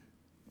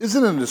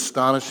Isn't it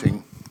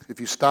astonishing, if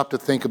you stop to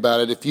think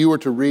about it, if you were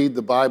to read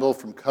the Bible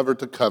from cover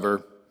to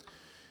cover,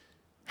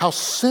 how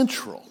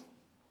central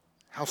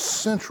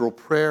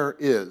prayer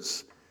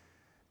is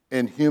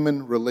in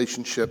human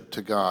relationship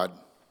to God?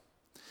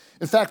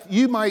 In fact,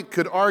 you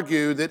could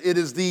argue that it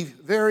is the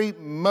very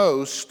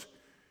most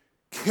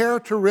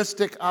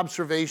characteristic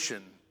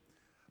observation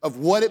of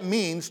what it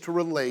means to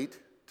relate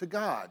to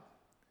God.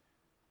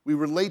 We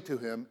relate to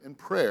him in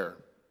prayer.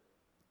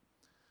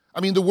 I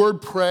mean, the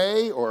word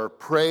pray or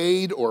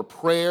prayed or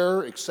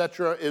prayer,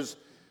 etc., is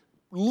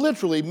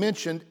literally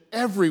mentioned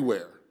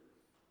everywhere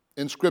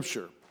in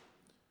Scripture.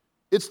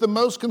 It's the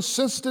most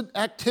consistent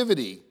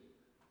activity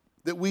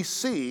that we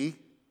see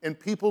in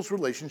people's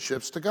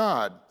relationships to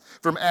God.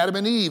 From Adam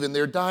and Eve and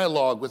their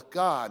dialogue with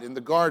God in the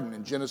garden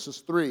in Genesis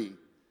 3,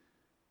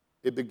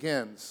 it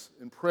begins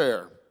in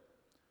prayer.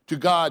 To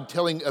God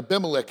telling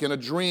Abimelech in a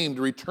dream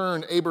to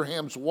return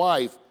Abraham's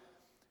wife,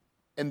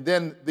 and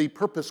then the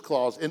purpose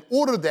clause, in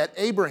order that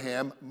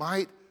Abraham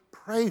might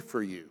pray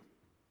for you.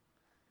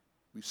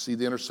 We see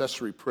the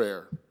intercessory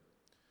prayer.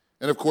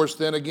 And of course,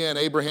 then again,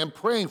 Abraham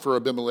praying for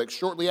Abimelech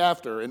shortly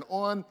after, and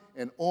on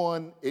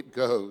it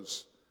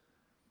goes.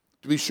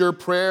 To be sure,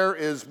 prayer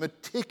is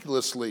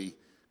meticulously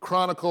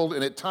chronicled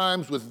and at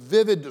times with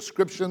vivid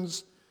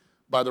descriptions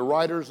by the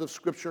writers of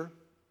Scripture.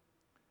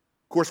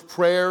 Of course,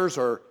 prayers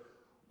are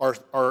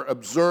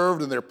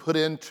observed and they're put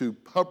into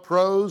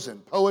prose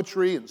and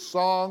poetry and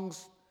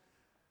songs.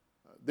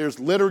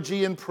 There's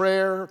liturgy in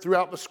prayer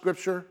throughout the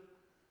Scripture.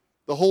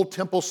 The whole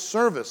temple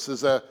service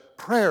is a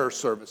prayer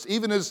service,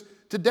 even as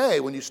today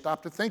when you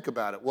stop to think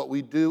about it, what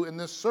we do in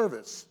this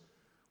service.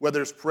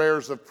 Whether it's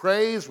prayers of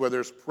praise,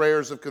 whether it's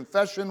prayers of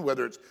confession,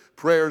 whether it's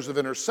prayers of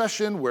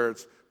intercession, whether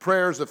it's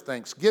prayers of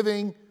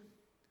thanksgiving,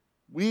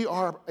 we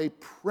are a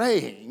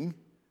praying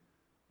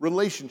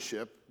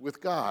relationship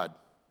with God.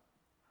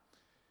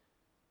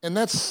 And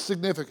that's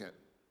significant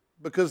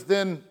because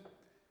then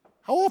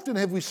how often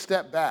have we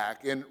stepped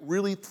back and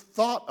really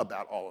thought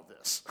about all of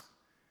this?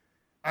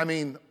 I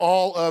mean,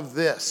 all of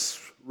this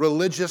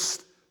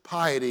religious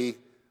piety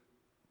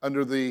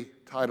under the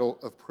title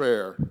of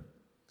prayer.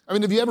 I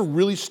mean, have you ever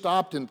really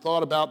stopped and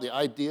thought about the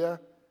idea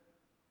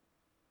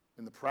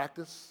and the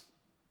practice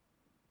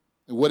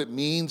and what it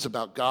means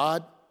about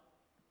God?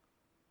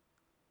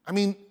 I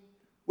mean,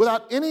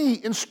 without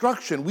any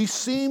instruction, we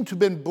seem to have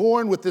been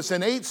born with this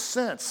innate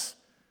sense,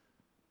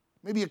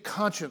 maybe a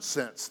conscious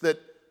sense, that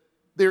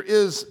there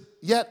is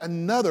yet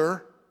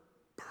another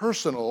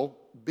personal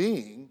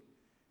being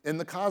in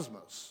the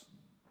cosmos.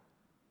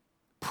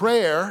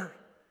 Prayer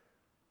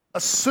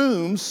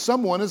assumes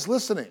someone is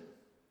listening.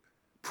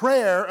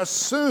 Prayer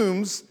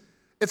assumes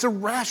it's a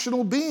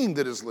rational being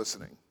that is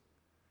listening.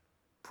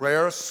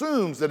 Prayer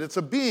assumes that it's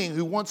a being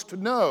who wants to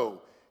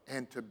know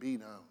and to be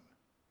known.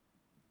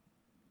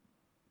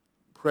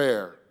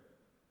 Prayer,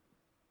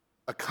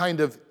 a kind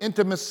of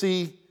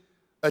intimacy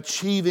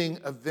achieving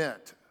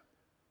event,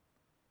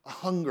 a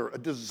hunger, a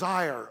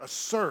desire, a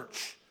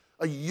search,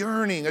 a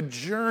yearning, a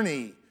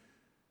journey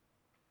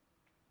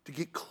to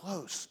get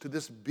close to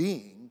this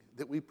being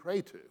that we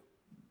pray to.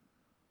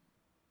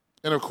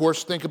 And of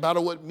course, think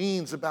about what it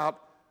means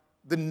about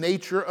the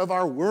nature of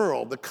our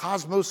world, the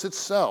cosmos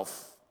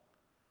itself.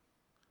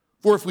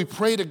 For if we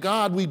pray to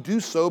God, we do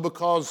so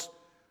because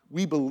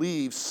we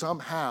believe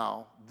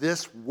somehow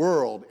this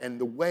world and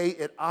the way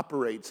it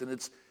operates and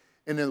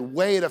the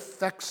way it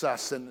affects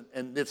us and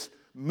its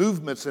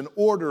movements and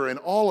order and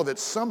all of it,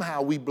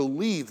 somehow we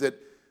believe that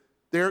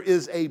there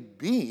is a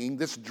being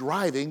that's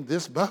driving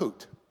this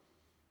boat.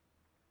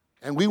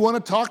 And we want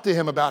to talk to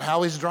him about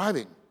how he's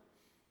driving.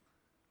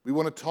 We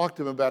want to talk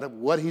to him about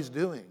what he's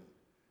doing.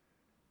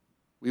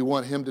 We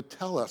want him to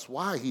tell us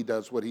why he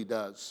does what he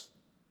does.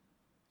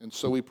 And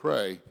so we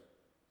pray.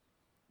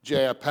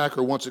 J.I.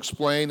 Packer once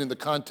explained in the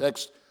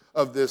context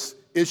of this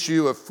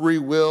issue of free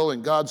will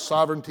and God's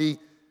sovereignty,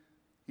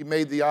 he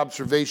made the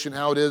observation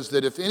how it is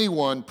that if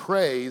anyone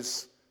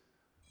prays,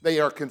 they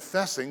are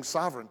confessing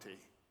sovereignty,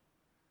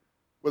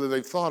 whether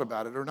they've thought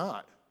about it or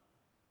not.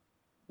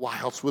 Why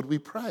else would we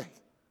pray?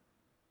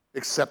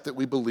 Except that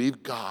we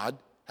believe God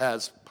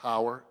has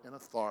power and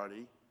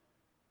authority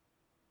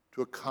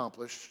to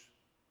accomplish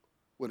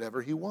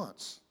whatever he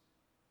wants.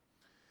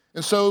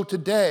 And so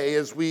today,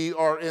 as we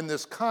are in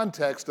this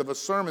context of a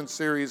sermon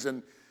series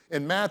in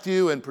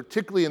Matthew, and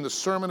particularly in the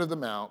Sermon on the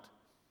Mount,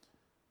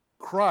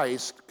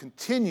 Christ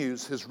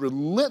continues his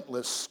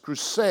relentless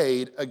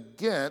crusade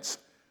against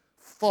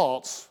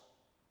false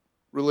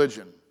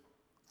religion,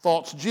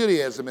 false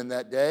Judaism in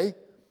that day,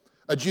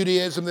 a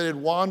Judaism that had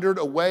wandered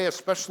away,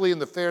 especially in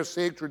the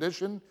Pharisaic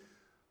tradition,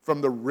 from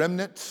the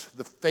remnant,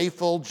 the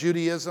faithful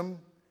Judaism,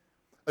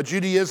 a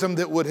Judaism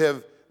that would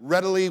have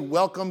readily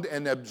welcomed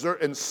and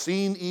observed and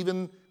seen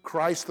even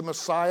Christ the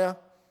Messiah,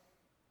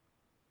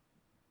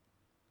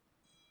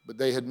 but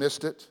they had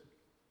missed it.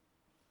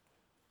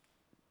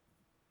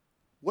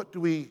 What do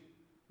we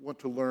want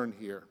to learn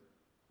here?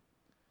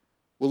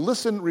 Well,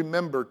 listen,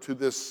 remember to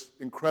this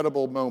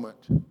incredible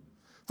moment.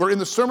 For in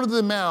the Sermon on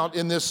the Mount,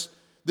 in this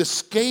this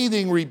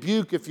scathing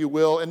rebuke, if you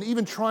will, and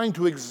even trying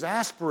to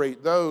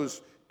exasperate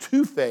those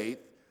to faith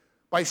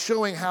by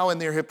showing how in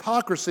their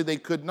hypocrisy they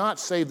could not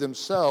save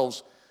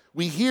themselves,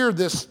 we hear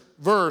this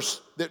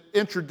verse that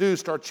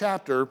introduced our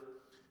chapter: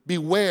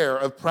 beware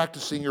of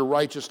practicing your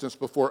righteousness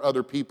before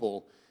other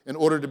people in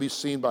order to be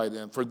seen by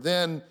them, for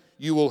then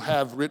you will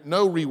have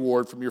no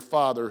reward from your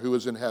Father who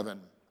is in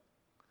heaven.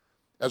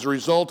 As a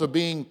result of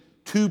being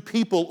too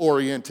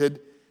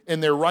people-oriented in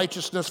their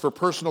righteousness for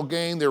personal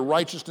gain, their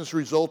righteousness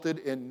resulted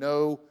in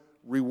no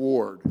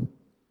reward.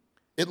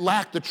 It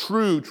lacked the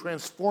true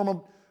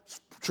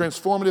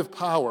transformative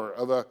power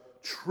of a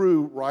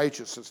true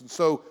righteousness. And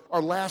so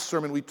our last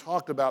sermon, we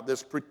talked about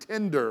this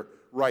pretender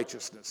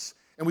righteousness.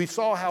 And we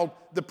saw how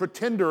the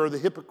pretender or the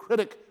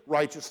hypocritic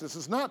righteousness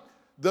is not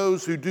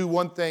those who do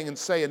one thing and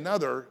say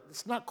another.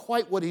 It's not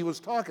quite what he was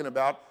talking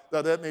about,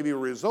 though that may be a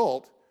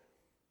result.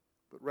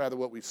 But rather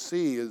what we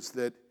see is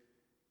that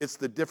it's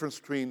the difference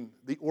between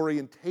the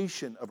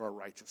orientation of our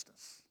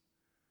righteousness.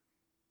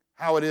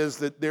 How it is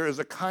that there is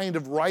a kind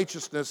of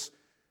righteousness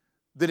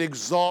that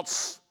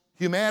exalts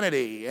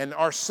humanity and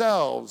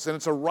ourselves, and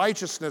it's a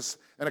righteousness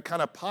and a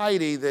kind of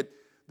piety that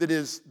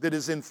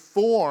is in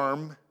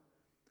form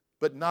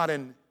but not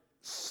in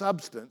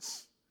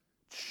substance,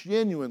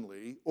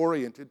 genuinely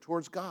oriented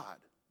towards God.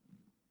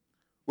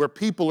 Where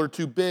people are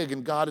too big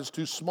and God is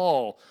too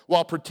small.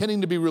 While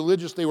pretending to be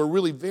religious, they were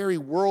really very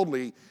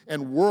worldly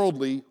and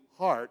worldly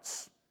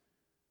hearts,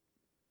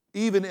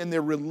 even in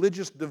their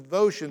religious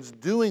devotions,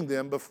 doing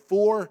them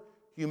before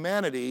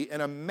humanity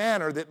in a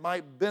manner that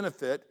might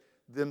benefit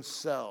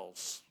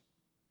themselves.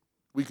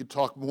 We could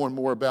talk more and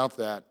more about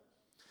that.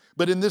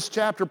 But in this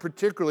chapter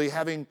particularly,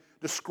 having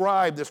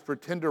described this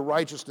pretender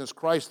righteousness,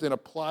 Christ then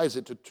applies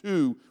it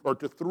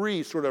to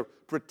three sort of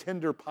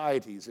pretender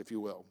pieties, if you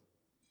will.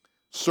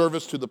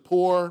 Service to the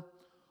poor,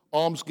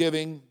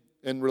 almsgiving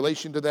in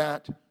relation to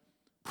that,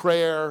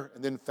 prayer,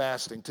 and then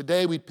fasting.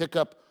 Today we pick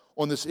up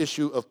on this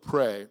issue of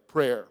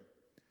prayer.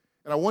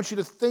 And I want you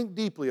to think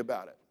deeply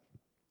about it.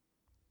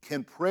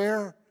 Can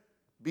prayer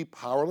be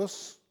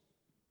powerless?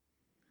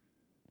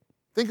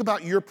 Think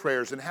about your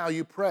prayers and how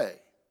you pray.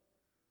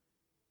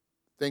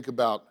 Think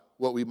about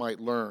what we might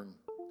learn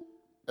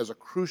as a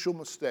crucial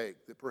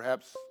mistake that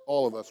perhaps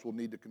all of us will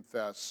need to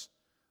confess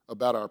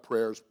about our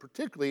prayers,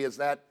 particularly as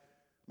that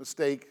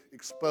mistake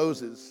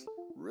exposes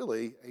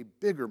really a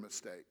bigger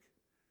mistake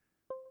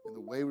in the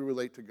way we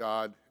relate to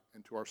God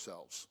and to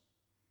ourselves.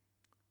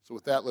 So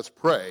with that, let's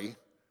pray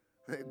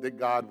that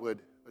God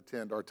would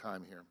attend our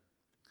time here.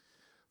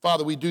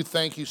 Father, we do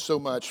thank you so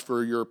much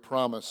for your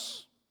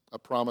promise, a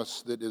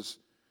promise that is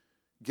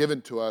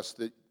given to us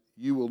that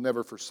you will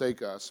never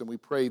forsake us. And we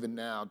pray even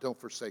now, don't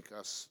forsake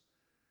us.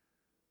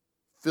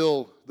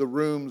 Fill the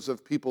rooms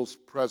of people's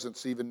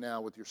presence even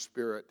now with your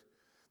Spirit,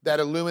 that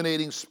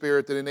illuminating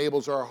Spirit that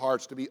enables our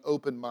hearts to be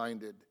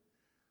open-minded.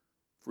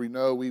 For we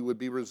know we would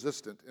be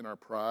resistant in our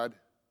pride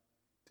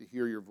to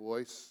hear your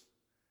voice.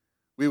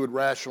 We would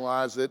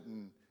rationalize it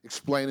and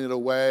explain it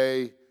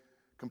away,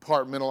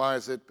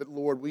 compartmentalize it. But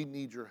Lord, we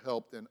need your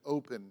help. Then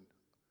open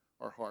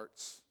our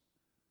hearts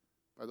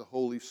by the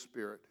Holy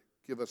Spirit.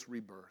 Give us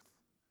rebirth.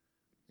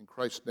 In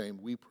Christ's name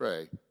we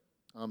pray.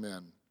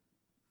 Amen.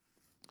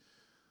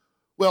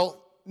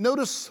 Well,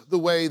 notice the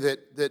way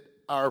that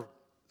our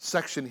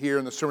section here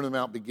in the Sermon on the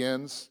Mount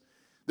begins.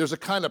 There's a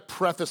kind of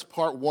preface,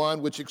 part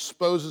one, which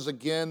exposes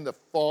again the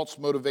false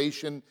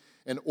motivation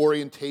and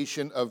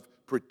orientation of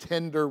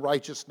pretender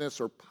righteousness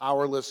or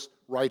powerless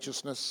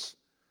righteousness.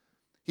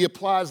 He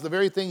applies the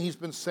very thing he's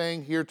been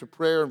saying here to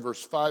prayer in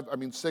verse 5,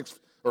 6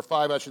 or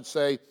 5, I should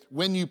say.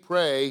 When you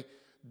pray,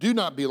 do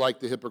not be like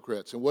the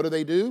hypocrites. And what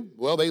do?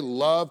 Well, they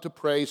love to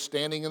pray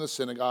standing in the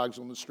synagogues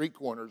on the street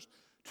corners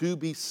to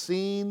be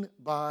seen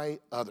by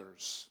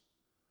others.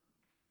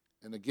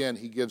 And again,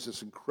 he gives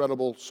this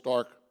incredible,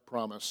 stark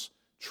promise.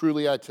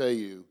 Truly, I tell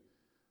you,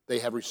 they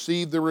have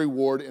received the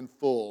reward in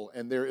full,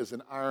 and there is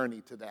an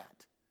irony to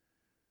that.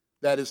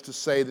 That is to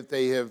say that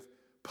they have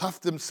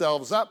puffed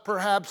themselves up,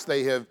 perhaps.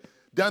 They have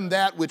done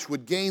that which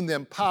would gain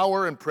them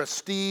power and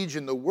prestige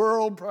in the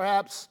world,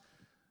 perhaps.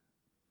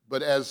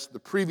 But as the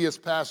previous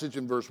passage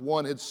in verse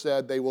 1 had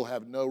said, they will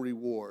have no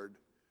reward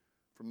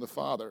from the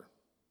Father.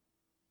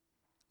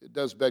 It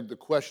does beg the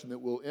question that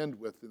we'll end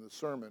with in the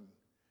sermon.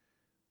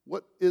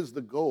 What is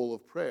the goal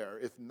of prayer,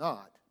 if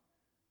not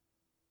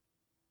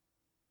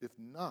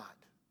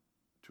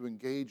to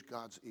engage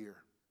God's ear,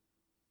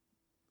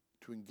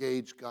 to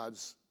engage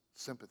God's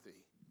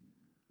sympathy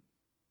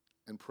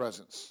and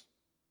presence?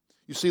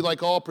 You see,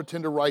 like all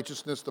pretender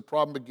righteousness, the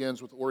problem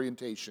begins with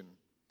orientation.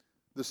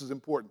 This is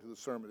important to the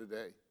sermon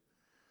today.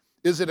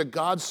 Is it a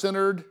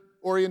God-centered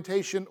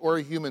orientation or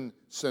a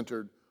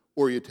human-centered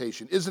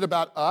orientation? Is it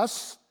about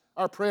us,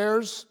 our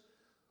prayers,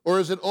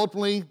 or is it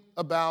ultimately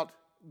about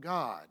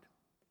God?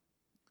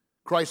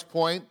 Christ's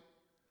point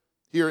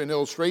here in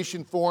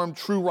illustration form,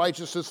 true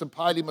righteousness and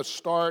piety must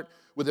start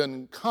with an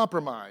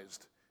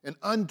uncompromised and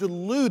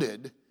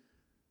undiluted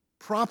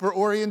proper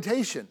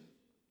orientation.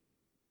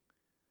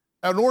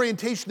 An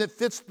orientation that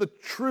fits the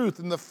truth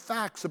and the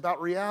facts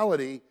about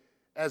reality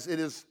as it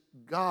is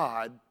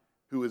God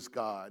who is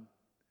God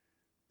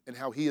and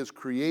how he is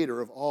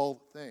creator of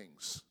all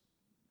things.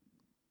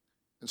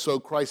 And so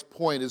Christ's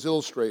point is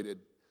illustrated.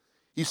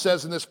 He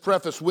says in this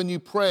preface, when you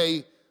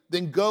pray,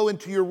 then go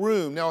into your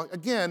room. Now,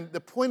 again,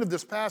 the point of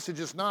this passage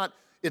is not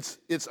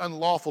it's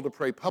unlawful to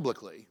pray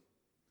publicly,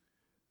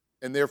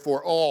 and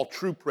therefore all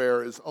true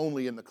prayer is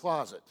only in the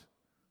closet.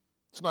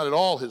 It's not at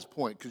all his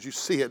point, because you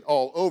see it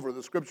all over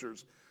the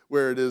scriptures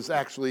where it is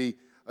actually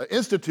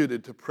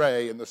instituted to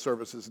pray in the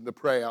services and to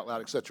pray out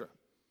loud, etc.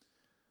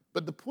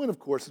 But the point, of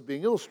course, is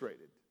being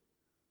illustrated.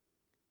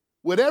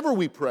 Whatever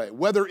we pray,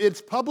 whether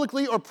it's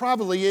publicly or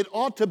privately, it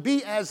ought to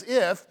be as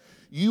if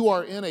you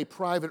are in a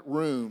private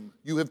room.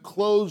 You have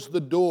closed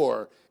the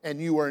door, and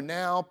you are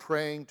now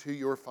praying to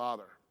your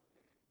Father.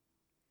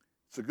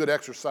 It's a good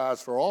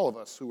exercise for all of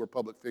us who are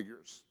public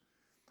figures.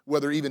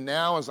 Whether even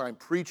now as I'm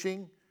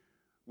preaching,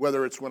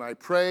 whether it's when I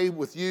pray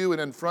with you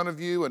and in front of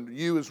you and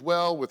you as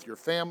well with your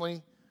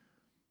family,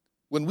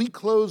 when we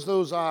close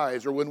those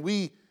eyes or when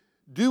we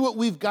do what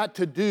we've got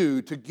to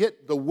do to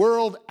get the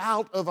world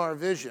out of our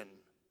vision,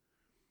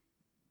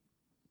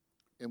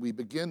 and we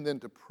begin then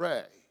to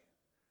pray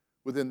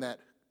within that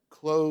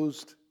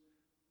closed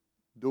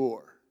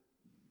door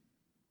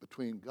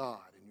between God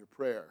and your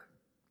prayer,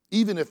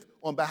 even if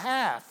on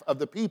behalf of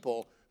the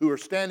people who are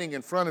standing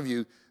in front of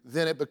you,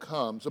 then it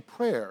becomes a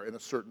prayer in a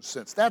certain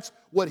sense. That's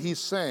what he's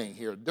saying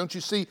here. Don't you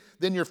see?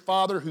 Then your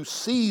Father who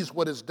sees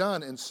what is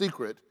done in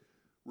secret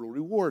will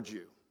reward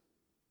you.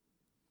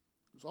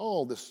 There's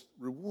all this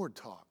reward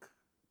talk.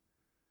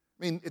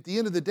 I mean, at the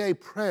end of the day,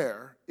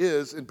 prayer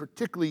is, and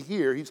particularly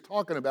here, he's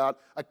talking about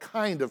a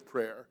kind of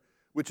prayer,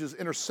 which is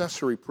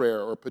intercessory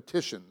prayer or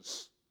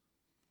petitions.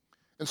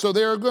 And so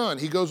there again,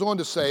 he goes on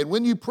to say, and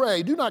when you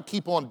pray, do not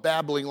keep on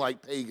babbling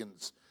like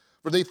pagans,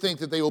 for they think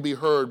that they will be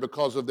heard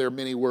because of their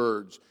many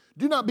words.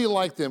 Do not be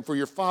like them, for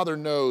your Father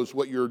knows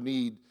what you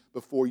need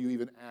before you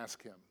even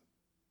ask him.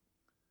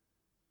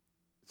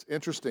 It's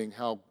interesting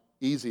how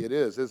easy it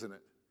is, isn't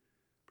it?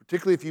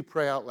 Particularly if you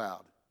pray out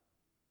loud,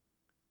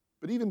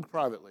 but even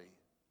privately,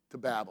 to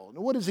babble.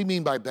 Now, what does he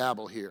mean by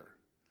babble here?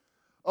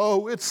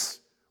 Oh, it's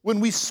when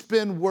we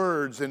spin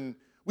words and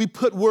we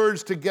put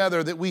words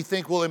together that we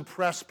think will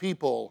impress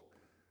people.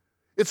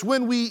 It's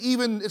when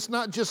it's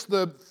not just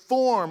the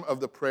form of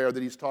the prayer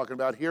that he's talking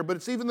about here, but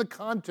it's even the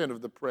content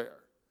of the prayer.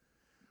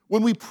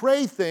 When we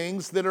pray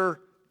things that are,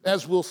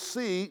 as we'll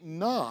see,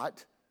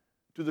 not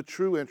to the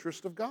true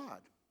interest of God.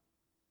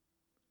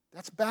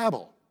 That's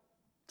babble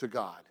to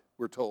God,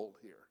 we're told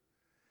here.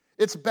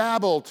 It's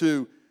babble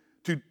to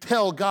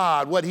tell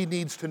God what he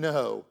needs to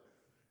know,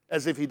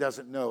 as if he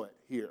doesn't know it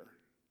here.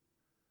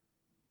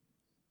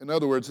 In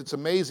other words, it's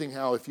amazing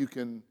how if you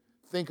can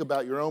think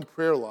about your own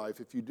prayer life,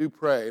 if you do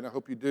pray, and I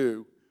hope you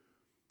do,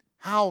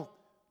 how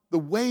the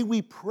way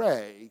we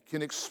pray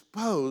can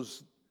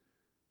expose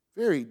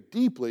very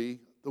deeply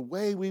the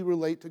way we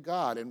relate to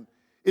God. And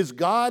is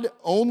God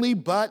only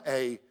but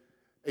a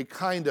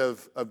kind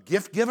of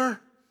gift giver?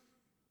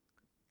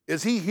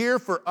 Is he here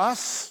for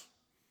us?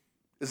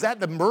 Is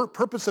that the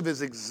purpose of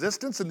his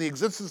existence and the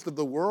existence of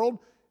the world?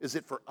 Is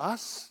it for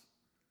us?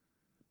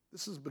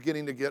 This is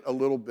beginning to get a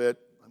little bit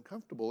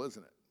uncomfortable,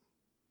 isn't it?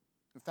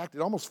 In fact,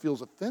 it almost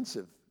feels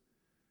offensive.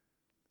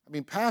 I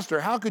mean,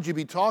 Pastor, how could you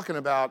be talking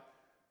about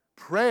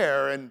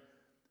prayer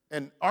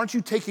and aren't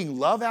you taking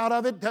love out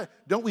of it?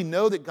 Don't we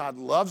know that God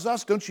loves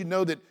us? Don't you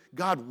know that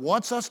God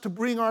wants us to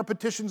bring our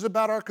petitions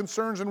about our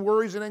concerns and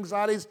worries and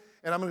anxieties?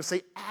 And I'm going to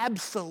say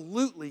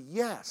absolutely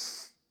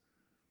yes.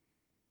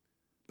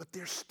 But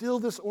there's still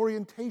this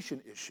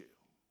orientation issue.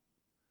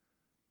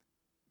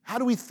 How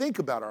do we think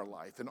about our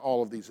life and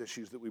all of these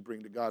issues that we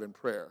bring to God in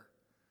prayer?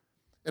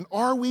 And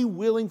are we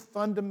willing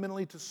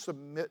fundamentally to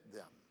submit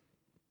them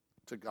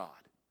to God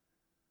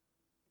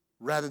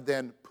rather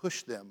than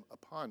push them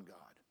upon God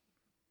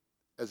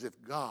as if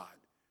God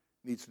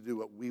needs to do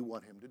what we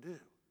want him to do?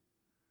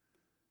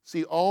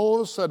 See, all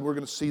of a sudden we're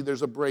going to see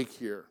there's a break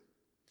here.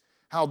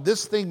 How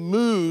this thing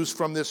moves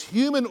from this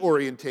human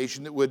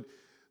orientation that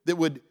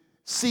would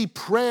see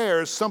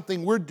prayer as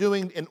something we're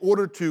doing in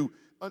order to,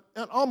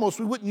 almost,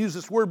 we wouldn't use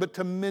this word, but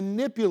to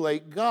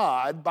manipulate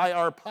God by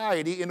our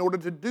piety in order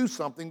to do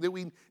something that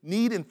we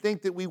need and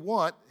think that we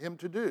want him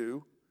to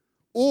do.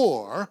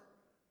 Or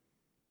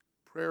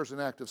prayer is an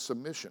act of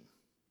submission.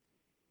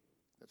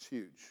 That's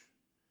huge.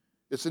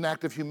 It's an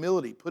act of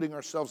humility, putting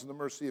ourselves in the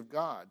mercy of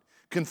God,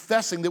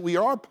 confessing that we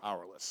are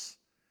powerless,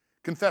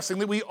 confessing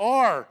that we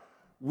are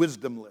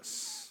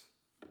wisdomless,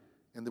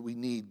 and that we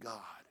need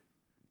God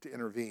to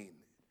intervene.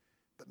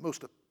 But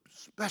most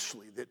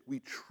especially that we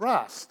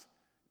trust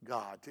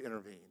God to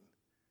intervene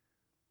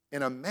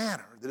in a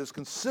manner that is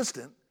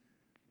consistent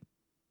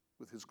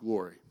with his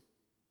glory.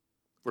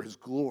 For his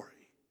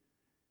glory,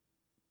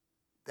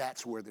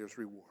 that's where there's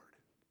reward.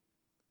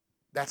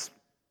 That's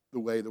the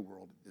way the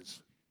world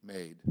is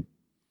made.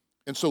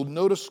 And so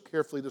notice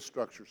carefully the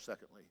structure,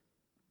 secondly.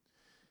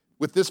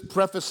 With this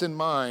preface in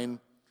mind,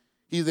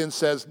 he then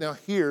says, now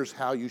here's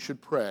how you should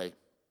pray.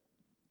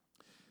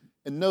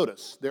 And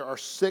notice, there are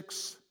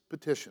 6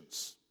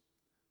 petitions,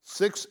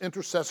 6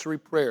 intercessory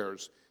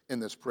prayers in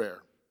this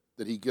prayer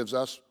that he gives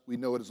us. We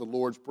know it as the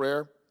Lord's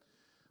Prayer.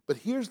 But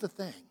here's the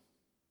thing.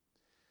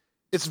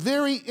 It's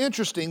very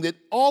interesting that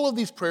all of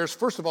these prayers,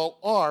 first of all,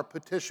 are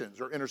petitions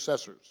or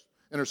intercessory.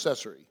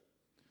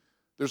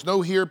 There's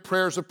no here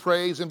prayers of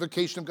praise,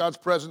 invocation of God's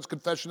presence,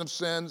 confession of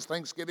sins,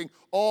 thanksgiving,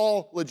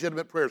 all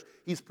legitimate prayers.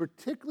 He's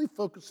particularly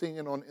focusing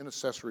in on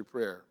intercessory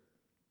prayer.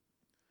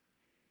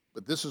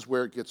 But this is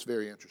where it gets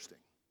very interesting.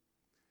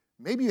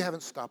 Maybe you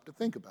haven't stopped to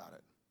think about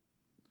it.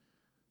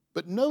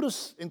 But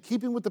notice, in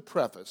keeping with the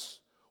preface,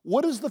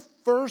 what is the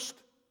first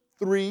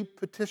 3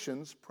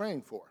 petitions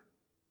praying for?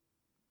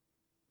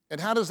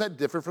 And how does that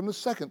differ from the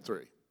second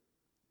 3?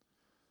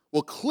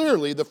 Well,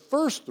 clearly, the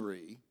first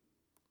 3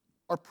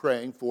 are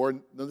praying for,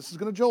 and this is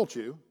going to jolt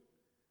you,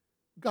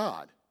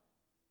 God.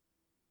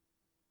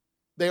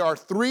 They are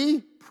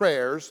 3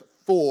 prayers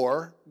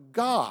for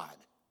God.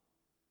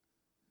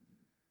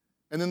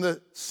 And then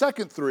the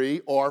second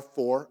 3 are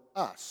for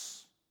us.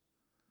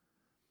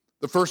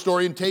 The first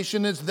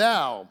orientation is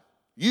thou,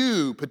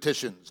 you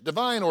petitions,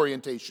 divine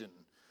orientation.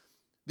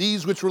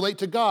 These which relate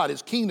to God,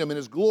 his kingdom and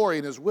his glory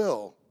and his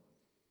will.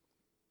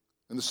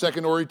 And the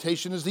second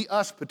orientation is the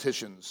us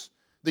petitions,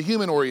 the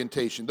human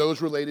orientation,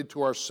 those related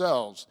to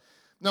ourselves.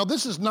 Now,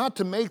 this is not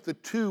to make the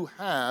 2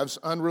 halves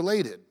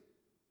unrelated.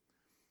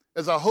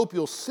 As I hope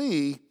you'll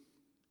see,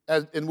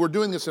 and we're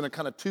doing this in a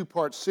kind of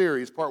 2-part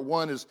series. Part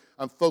 1 is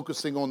I'm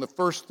focusing on the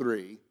first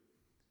 3,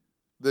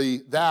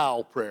 the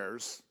thou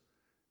prayers.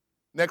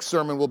 Next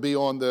sermon will be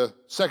on the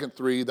second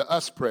 3, the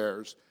us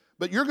prayers.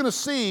 But you're going to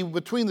see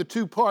between the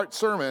 2-part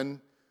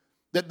sermon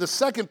that the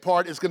second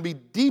part is going to be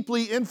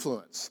deeply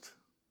influenced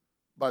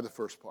by the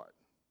first part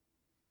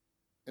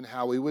and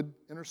how we would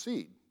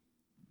intercede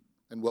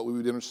and what we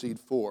would intercede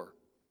for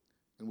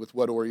and with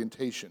what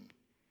orientation.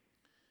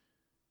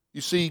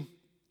 You see,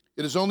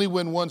 it is only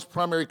when one's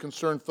primary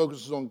concern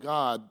focuses on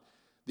God,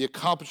 the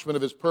accomplishment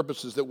of his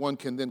purposes, that one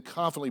can then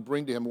confidently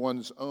bring to him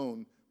one's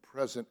own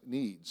present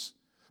needs.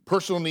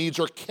 Personal needs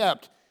are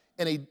kept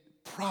in a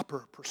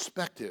proper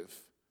perspective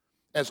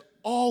as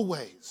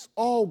always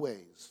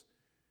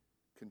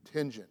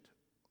contingent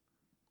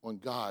on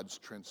God's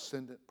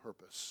transcendent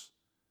purpose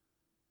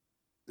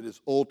that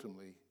is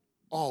ultimately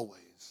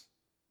always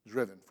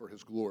driven for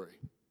his glory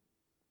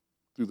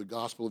through the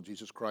gospel of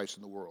Jesus Christ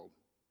in the world.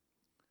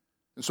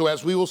 And so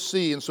as we will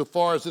see,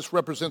 insofar as this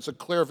represents a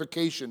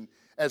clarification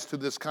as to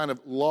this kind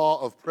of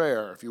law of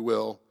prayer, if you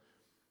will,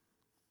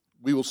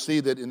 we will see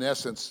that in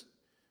essence,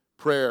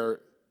 prayer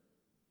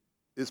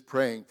is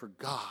praying for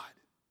God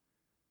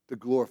to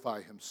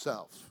glorify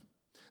himself.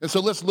 And so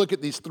let's look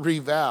at these 3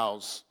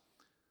 vows.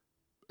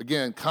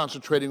 Again,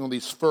 concentrating on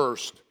these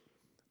first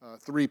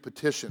 3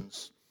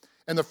 petitions.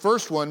 And the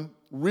first one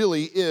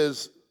really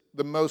is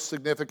the most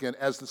significant,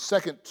 as the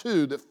second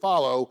 2 that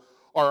follow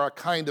are a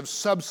kind of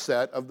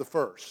subset of the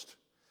first.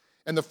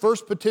 And the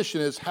first petition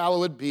is,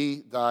 hallowed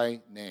be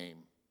thy name.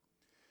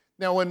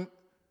 Now, when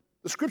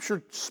the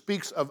scripture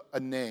speaks of a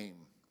name,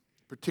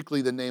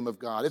 particularly the name of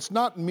God, it's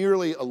not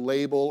merely a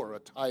label or a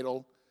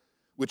title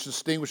which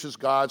distinguishes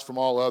God's from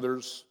all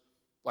others,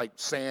 like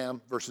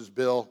Sam versus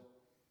Bill.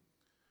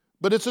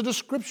 But it's a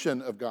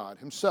description of God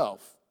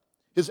himself,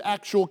 his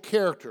actual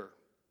character.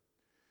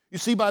 You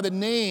see, by the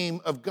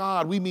name of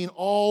God, we mean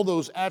all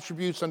those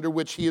attributes under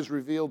which he is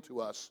revealed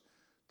to us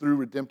through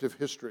redemptive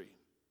history.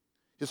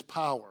 His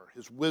power,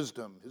 his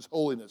wisdom, his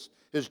holiness,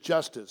 his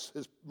justice,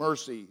 his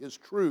mercy, his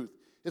truth,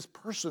 his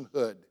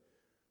personhood,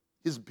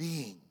 his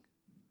being.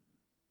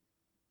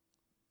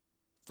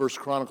 1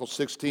 Chronicles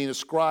 16,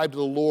 ascribe to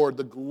the Lord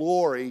the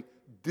glory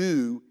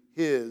due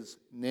his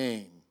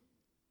name.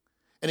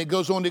 And it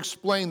goes on to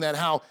explain that,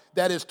 how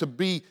that is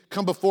to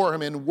come before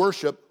him in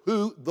worship,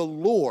 who? The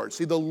Lord.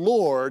 See, the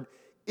Lord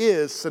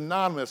is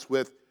synonymous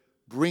with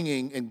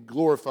bringing and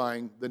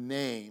glorifying the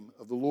name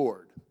of the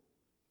Lord.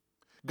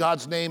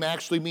 God's name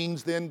actually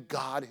means then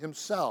God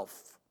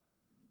himself,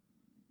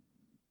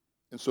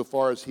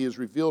 insofar as he has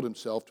revealed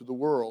himself to the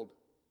world.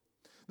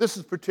 This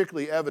is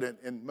particularly evident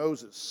in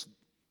Moses.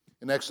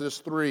 In Exodus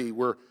 3,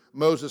 where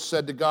Moses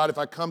said to God, if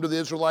I come to the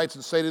Israelites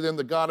and say to them,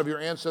 the God of your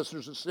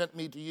ancestors has sent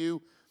me to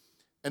you,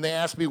 and they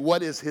ask me,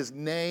 what is his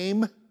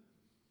name?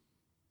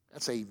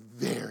 That's a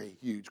very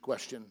huge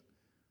question.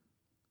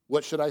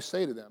 What should I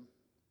say to them?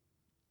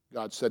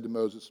 God said to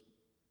Moses,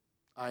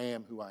 I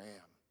am who I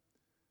am.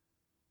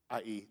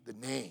 I.e., the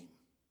name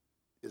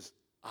is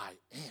I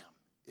am.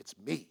 It's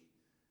me.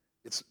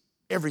 It's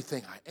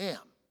everything I am.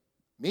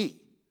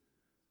 Me.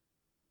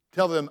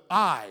 Tell them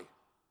I,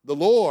 the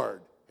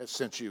Lord, has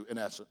sent you, in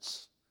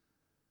essence.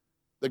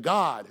 The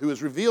God who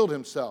has revealed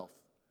himself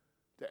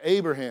to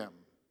Abraham,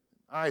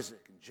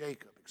 Isaac, and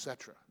Jacob,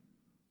 etc.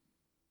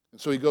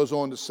 And so he goes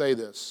on to say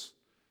this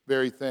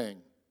very thing.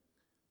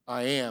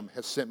 I am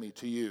has sent me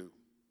to you.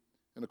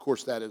 And of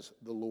course that is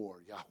the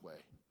Lord, Yahweh.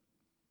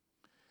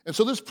 And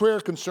so this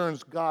prayer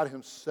concerns God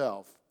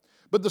himself.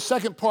 But the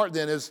second part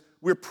then is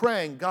we're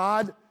praying,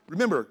 God,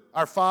 remember,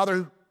 our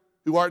Father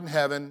who art in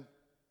heaven,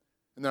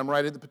 and then I'm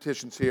writing the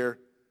petitions here,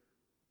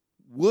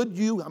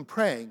 I'm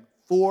praying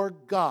for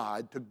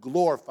God to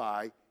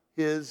glorify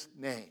his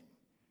name.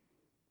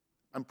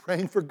 I'm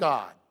praying for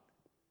God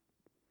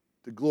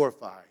to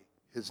glorify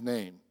his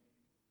name.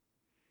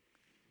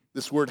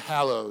 This word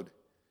hallowed,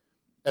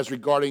 as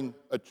regarding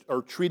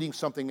or treating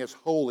something as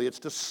holy, it's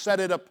to set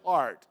it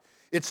apart.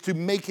 It's to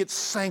make it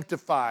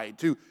sanctified,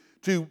 to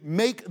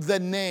make the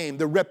name,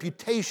 the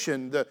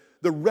reputation, the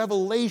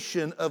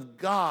revelation of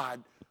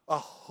God a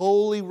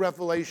holy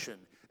revelation,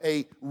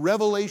 a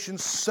revelation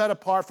set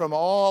apart from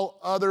all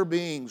other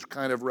beings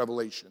kind of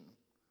revelation.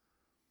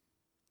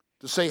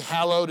 To say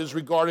hallowed is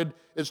regarded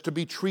as to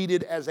be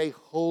treated as a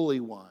holy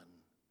one.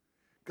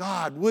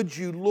 God, would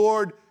you,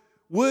 Lord,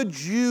 would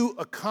you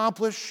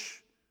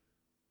accomplish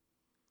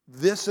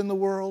this in the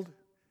world?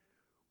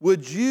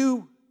 Would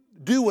you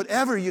do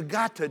whatever you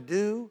got to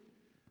do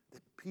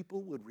that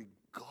people would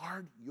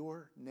regard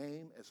your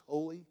name as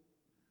holy?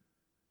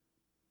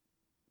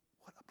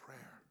 What a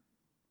prayer.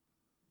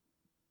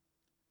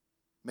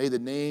 May the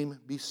name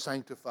be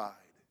sanctified,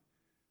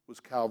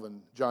 was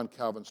John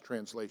Calvin's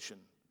translation.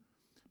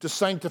 To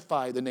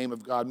sanctify the name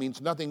of God means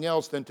nothing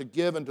else than to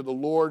give unto the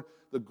Lord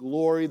the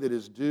glory that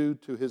is due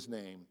to his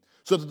name,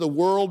 so that the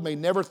world may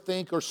never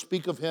think or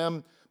speak of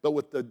him, but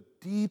with the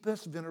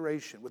deepest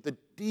veneration, with the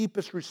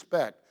deepest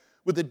respect,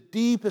 with the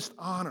deepest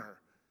honor,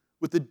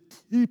 with the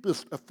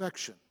deepest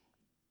affection.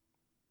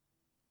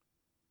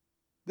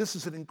 This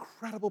is an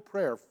incredible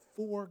prayer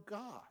for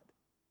God.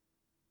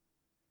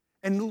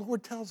 And the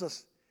Lord tells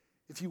us,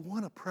 if you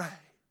want to pray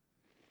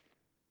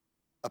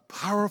a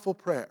powerful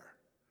prayer,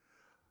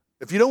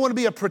 if you don't want to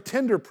be a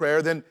pretender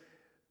prayer, then,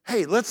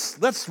 hey, let's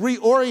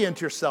reorient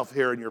yourself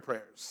here in your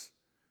prayers.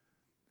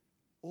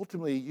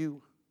 Ultimately,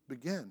 you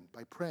begin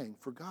by praying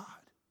for God.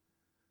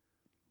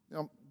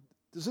 Now,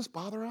 does this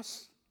bother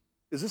us?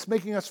 Is this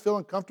making us feel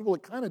uncomfortable?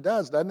 It kind of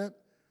does, doesn't it?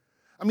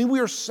 I mean, we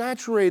are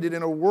saturated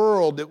in a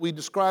world that we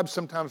describe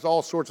sometimes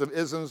all sorts of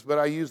isms, but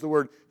I use the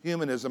word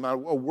humanism, a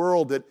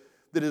world that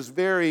is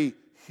very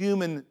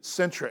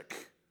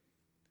human-centric.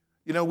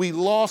 You know, we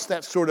lost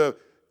that sort of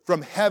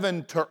from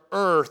heaven to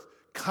earth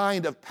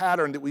kind of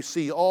pattern that we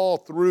see all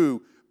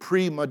through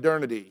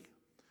pre-modernity.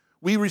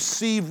 We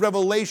receive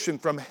revelation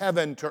from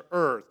heaven to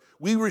earth.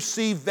 We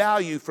receive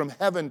value from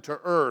heaven to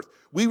earth.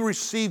 We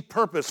receive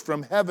purpose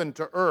from heaven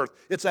to earth.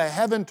 It's a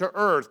heaven to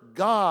earth,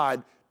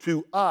 God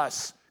to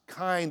us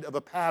kind of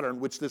a pattern,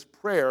 which this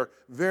prayer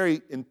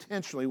very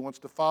intentionally wants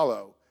to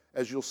follow,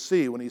 as you'll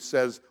see when he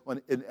says,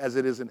 as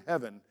it is in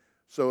heaven,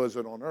 so is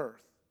it on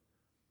earth.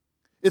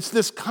 It's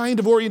this kind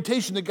of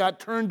orientation that got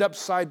turned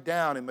upside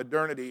down in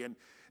modernity,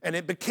 and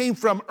it became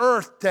from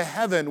earth to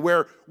heaven,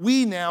 where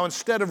we now,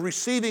 instead of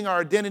receiving our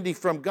identity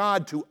from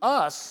God to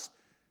us,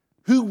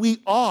 who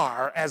we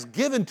are as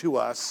given to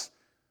us,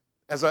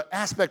 as an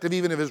aspect of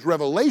even of his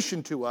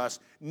revelation to us,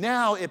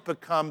 now it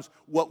becomes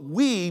what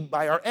we,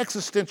 by our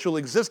existential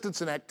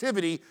existence and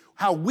activity,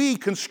 how we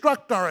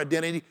construct our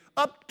identity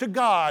up to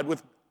God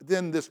with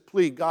then this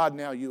plea, God,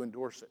 now you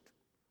endorse it.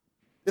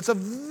 It's a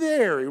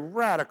very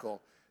radical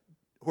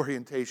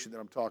orientation that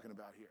I'm talking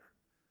about here.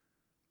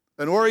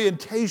 An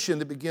orientation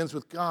that begins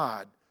with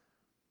God.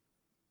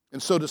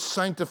 And so to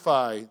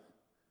sanctify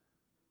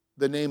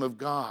the name of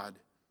God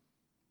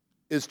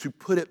is to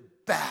put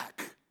it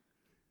back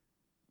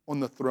on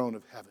the throne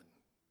of heaven,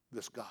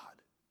 this God.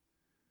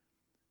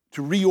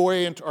 To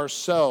reorient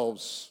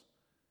ourselves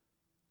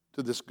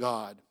to this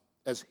God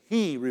as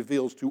he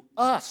reveals to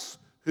us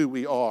who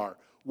we are,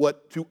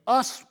 what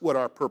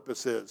our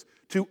purpose is,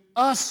 to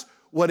us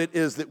what it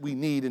is that we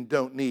need and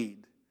don't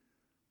need.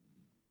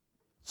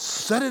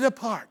 Set it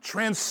apart,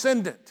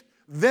 transcend it,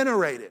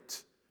 venerate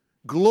it,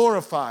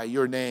 glorify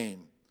your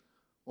name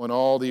on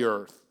all the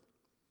earth,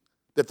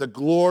 that the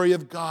glory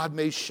of God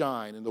may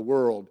shine in the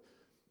world,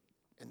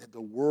 and that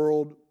the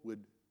world would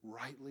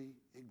rightly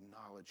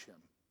acknowledge him.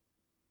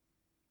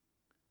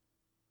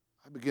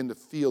 I begin to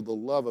feel the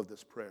love of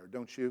this prayer,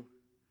 don't you?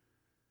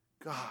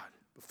 God,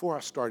 before I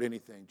start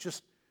anything,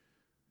 just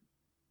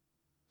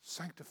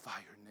sanctify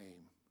your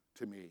name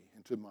to me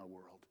and to my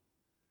world.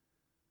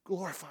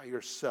 Glorify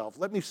yourself.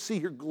 Let me see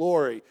your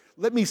glory.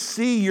 Let me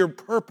see your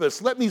purpose.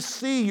 Let me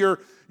see your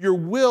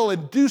will,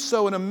 and do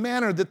so in a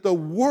manner that the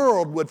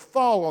world would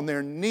fall on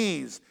their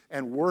knees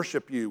and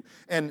worship you.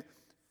 And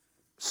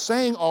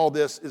saying all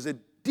this is a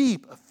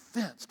deep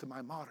offense to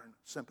my modern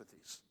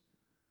sympathies.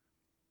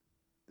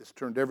 This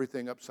turned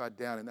everything upside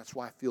down, and that's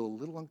why I feel a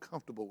little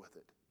uncomfortable with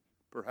it,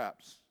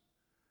 perhaps.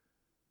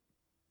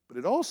 But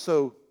it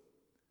also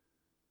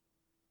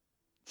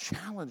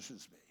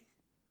challenges me.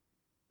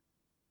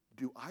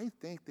 Do I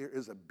think there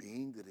is a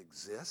being that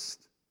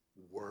exists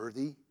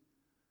worthy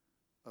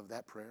of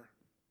that prayer?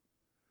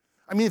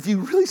 I mean, if you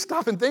really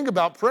stop and think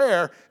about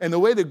prayer and the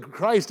way that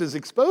Christ is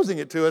exposing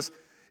it to us,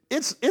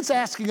 it's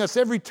asking us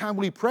every time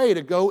we pray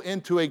to go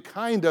into a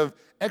kind of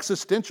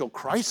existential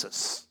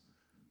crisis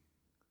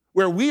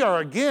where we are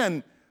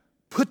again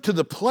put to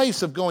the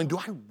place of going, do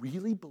I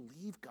really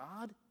believe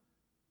God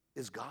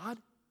is God?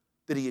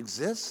 That he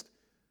exists?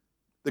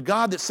 The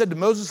God that said to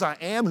Moses, I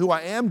am who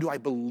I am, do I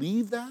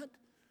believe that?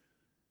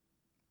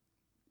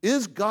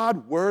 Is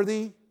God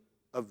worthy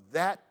of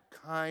that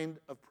kind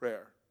of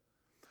prayer?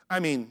 I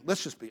mean,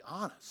 let's just be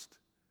honest.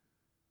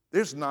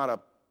 There's not a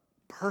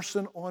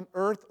person on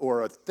earth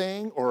or a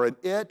thing or an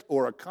it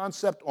or a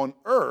concept on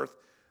earth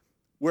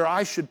where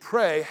I should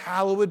pray,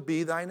 hallowed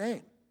be thy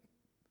name.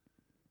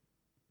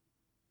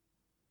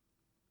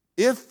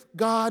 If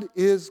God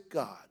is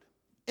God,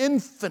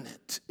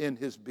 infinite in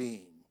his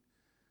being,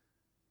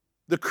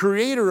 the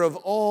creator of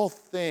all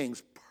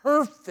things,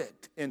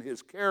 perfect in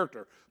his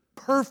character,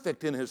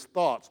 perfect in his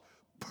thoughts,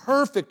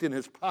 perfect in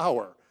his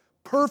power,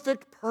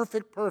 perfect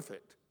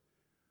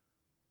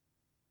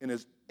in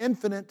his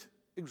infinite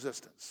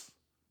existence.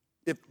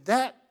 If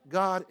that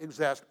God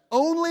exists,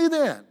 only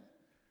then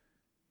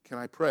can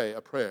I pray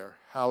a prayer,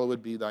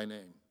 hallowed be thy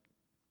name.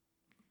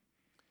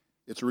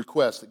 It's a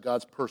request that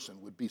God's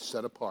person would be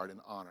set apart in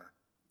honor.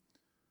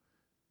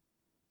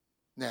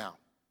 Now,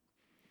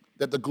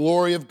 that the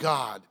glory of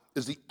God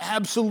is the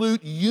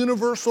absolute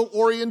universal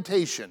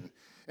orientation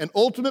and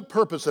ultimate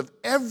purpose of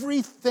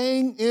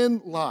everything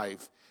in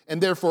life,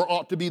 and therefore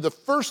ought to be the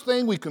first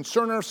thing we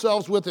concern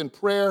ourselves with in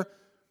prayer,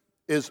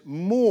 is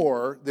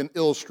more than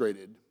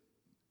illustrated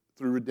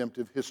through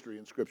redemptive history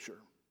in Scripture.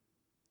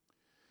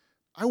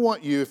 I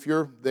want you, if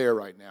you're there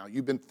right now,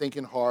 you've been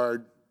thinking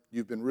hard,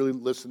 you've been really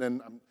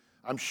listening,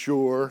 I'm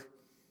sure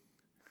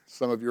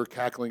some of you are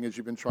cackling as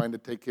you've been trying to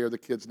take care of the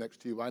kids next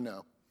to you, I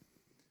know.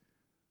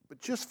 But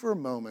just for a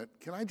moment,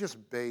 can I just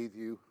bathe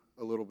you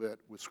a little bit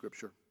with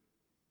Scripture?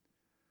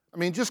 I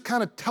mean, just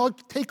kind of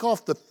take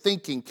off the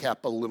thinking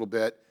cap a little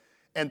bit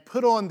and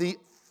put on the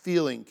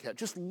feeling cap.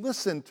 Just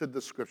listen to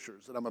the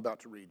Scriptures that I'm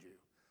about to read you.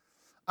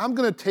 I'm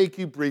going to take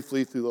you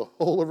briefly through the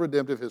whole of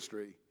redemptive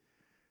history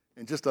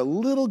and just a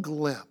little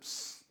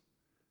glimpse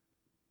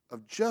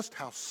of just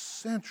how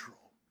central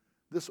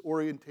this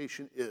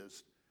orientation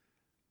is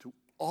to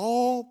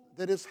all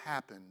that has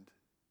happened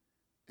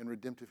in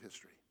redemptive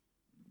history.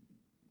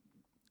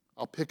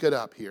 I'll pick it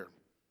up here.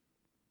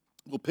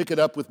 We'll pick it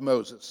up with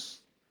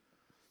Moses.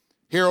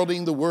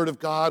 Heralding the word of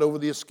God over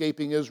the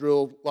escaping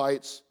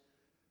Israelites,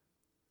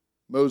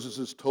 Moses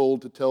is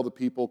told to tell the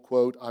people,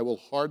 quote, I will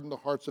harden the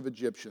hearts of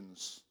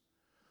Egyptians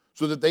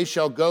so that they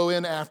shall go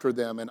in after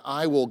them, and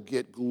I will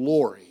get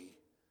glory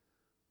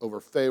over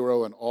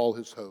Pharaoh and all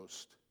his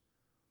host.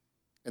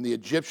 And the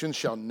Egyptians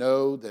shall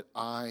know that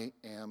I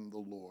am the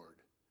Lord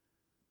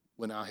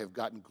when I have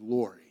gotten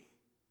glory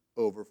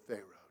over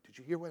Pharaoh. Did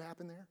you hear what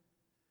happened there?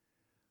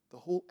 The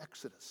whole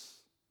Exodus,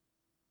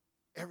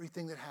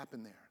 everything that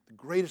happened there, the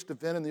greatest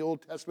event in the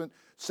Old Testament,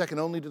 second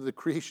only to the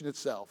creation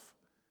itself.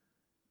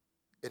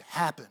 It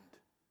happened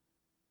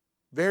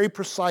very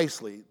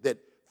precisely that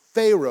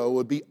Pharaoh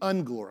would be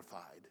unglorified.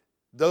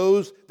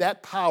 That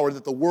power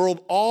that the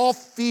world all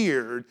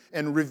feared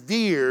and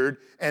revered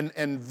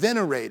and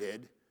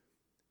venerated,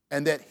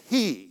 and that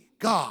he,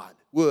 God,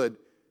 would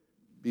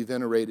be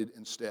venerated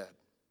instead.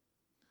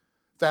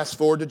 Fast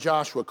forward to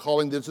Joshua,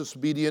 calling the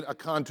disobedient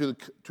Achan to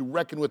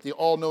reckon with the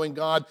all-knowing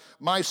God.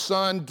 My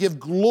son, give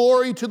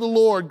glory to the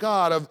Lord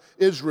God of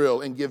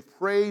Israel and give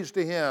praise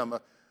to him.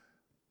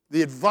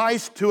 The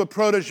advice to a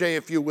protege,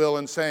 if you will,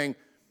 and saying,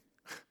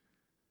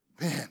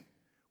 man,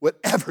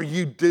 whatever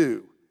you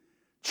do,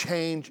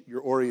 change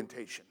your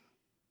orientation.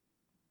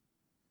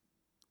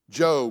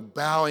 Job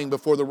bowing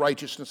before the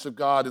righteousness of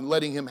God and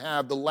letting him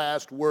have the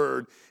last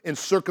word in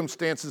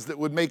circumstances that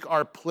would make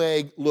our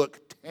plague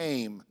look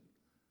tame.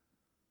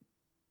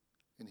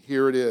 And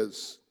here it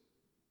is.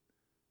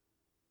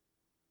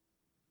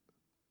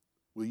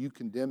 Will you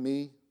condemn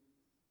me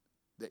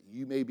that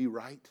you may be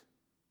right?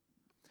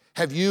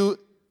 Have you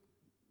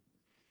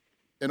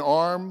an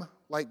arm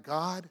like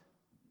God?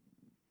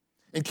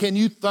 And can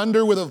you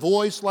thunder with a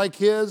voice like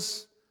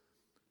his?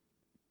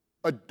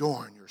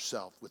 Adorn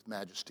yourself with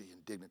majesty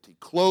and dignity.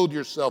 Clothe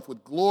yourself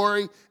with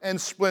glory and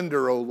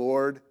splendor, O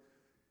Lord.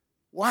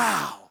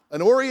 Wow,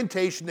 an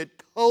orientation that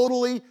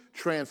totally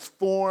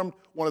transformed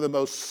one of the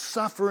most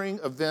suffering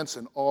events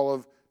in all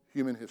of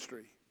human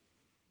history.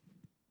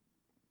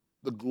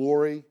 The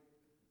glory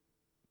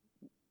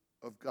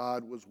of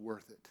God was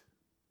worth it.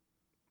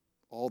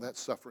 All that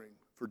suffering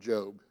for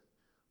Job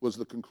was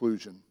the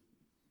conclusion.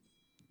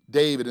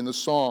 David in the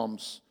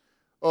Psalms,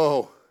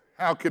 oh,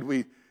 how could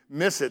we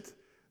miss it?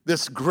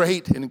 This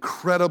great,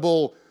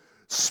 incredible,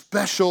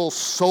 special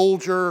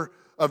soldier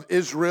of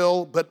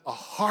Israel, but a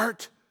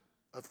heart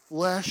of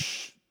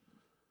flesh,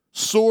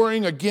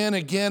 soaring again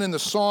in the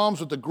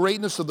Psalms with the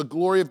greatness of the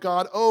glory of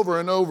God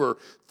over and over.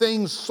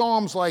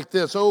 Psalms like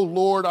this, O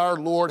Lord, our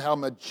Lord, how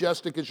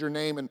majestic is your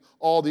name in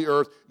all the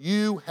earth.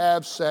 You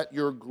have set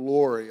your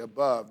glory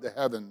above the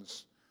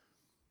heavens.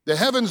 The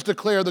heavens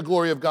declare the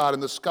glory of God,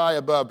 and the sky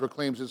above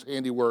proclaims his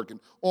handiwork, and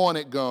on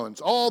it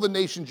goes. All the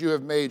nations you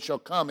have made shall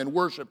come and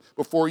worship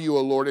before you,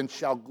 O Lord, and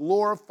shall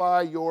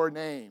glorify your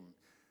name.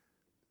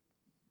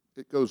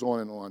 It goes on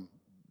and on.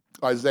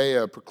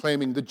 Isaiah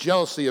proclaiming the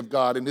jealousy of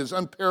God in his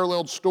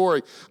unparalleled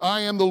story.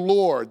 I am the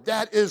Lord,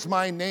 that is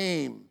my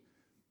name.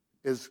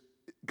 As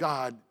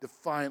God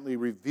defiantly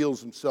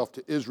reveals himself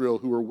to Israel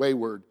who are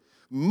wayward.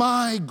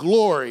 My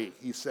glory,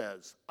 he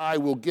says, I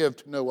will give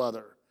to no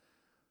other.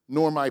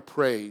 nor my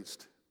praise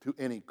to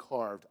any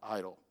carved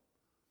idol.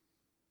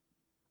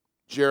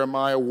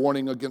 Jeremiah,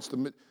 warning against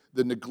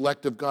the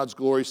neglect of God's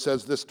glory,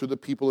 says this to the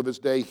people of his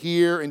day: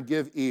 hear and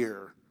give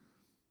ear.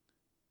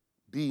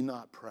 Be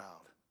not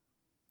proud,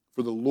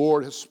 for the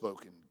Lord has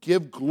spoken.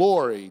 Give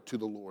glory to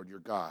the Lord your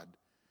God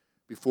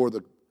before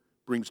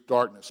brings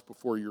darkness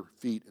before your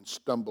feet and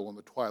stumble in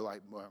the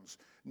twilight realms.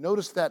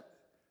 Notice that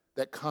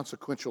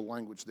consequential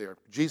language there.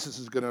 Jesus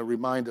is going to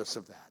remind us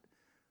of that.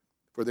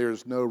 For there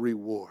is no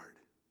reward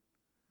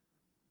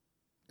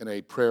in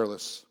a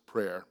prayerless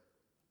prayer.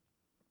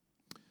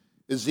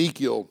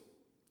 Ezekiel,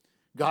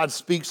 God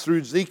speaks through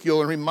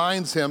Ezekiel and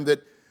reminds him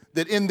that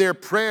in their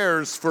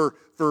prayers for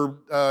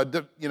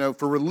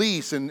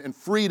release and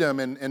freedom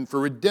and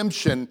for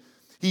redemption,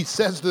 he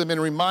says to them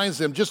and reminds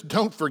them, just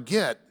don't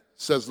forget,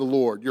 says the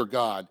Lord, your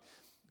God.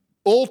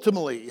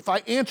 Ultimately, if I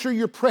answer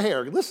your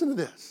prayer, listen to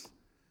this.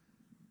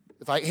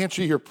 If I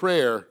answer your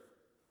prayer,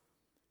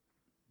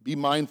 be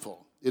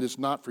mindful. It is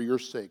not for your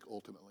sake,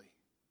 ultimately,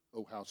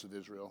 O house of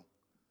Israel.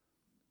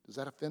 Does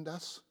that offend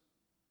us?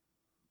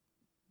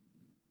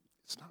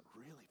 It's not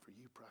really for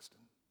you, Preston.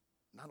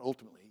 Not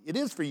ultimately. It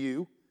is for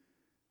you.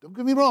 Don't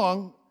get me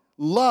wrong.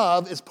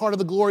 Love is part of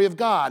the glory of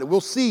God.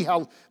 We'll see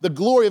how the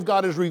glory of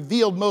God is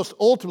revealed most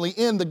ultimately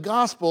in the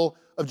gospel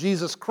of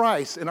Jesus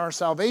Christ in our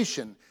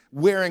salvation,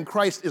 wherein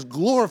Christ is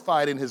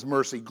glorified in his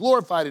mercy,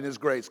 glorified in his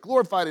grace,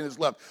 glorified in his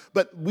love.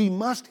 But we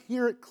must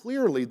hear it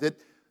clearly that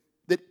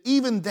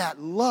even that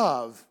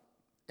love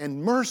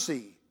and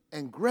mercy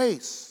and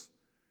grace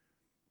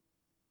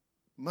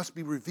must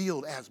be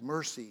revealed as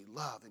mercy,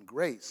 love, and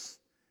grace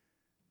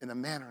in a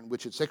manner in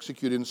which it's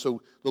executed. And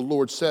so the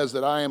Lord says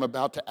that I am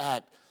about to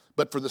act.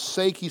 But for the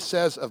sake, he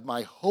says, of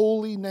my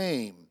holy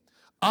name,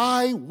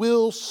 I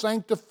will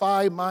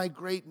sanctify my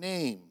great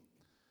name.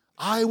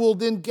 I will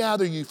then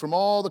gather you from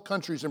all the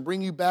countries and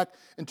bring you back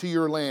into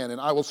your land,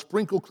 and I will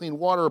sprinkle clean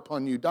water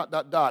upon you, ...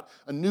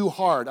 A new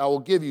heart I will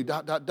give you, ...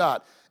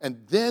 And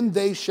then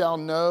they shall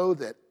know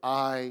that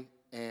I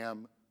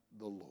am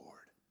the Lord.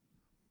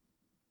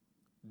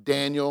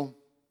 Daniel,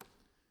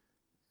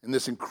 in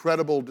this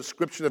incredible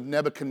description of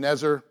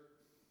Nebuchadnezzar,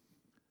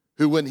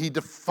 who when he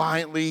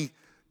defiantly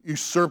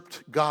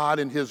usurped God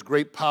in his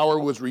great power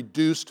was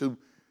reduced to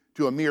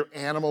a mere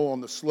animal on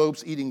the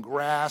slopes eating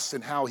grass,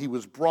 and how he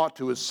was brought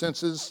to his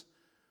senses.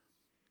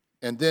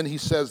 And then he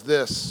says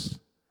this: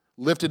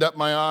 lifted up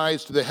my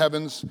eyes to the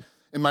heavens,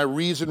 and my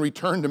reason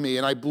returned to me,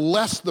 and I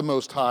blessed the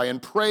Most High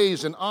and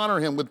praise and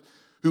honor him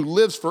who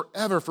lives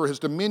forever, for his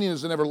dominion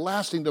is an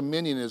everlasting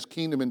dominion, and his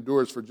kingdom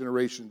endures for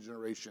generation to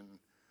generation,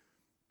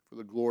 for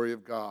the glory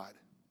of God.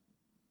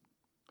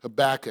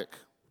 Habakkuk,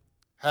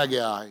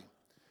 Haggai,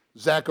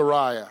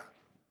 Zechariah,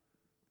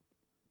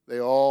 they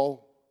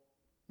all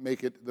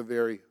make it the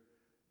very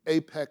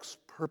apex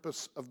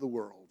purpose of the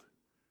world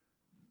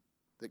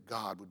that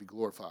God would be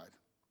glorified.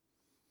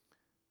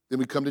 Then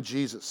we come to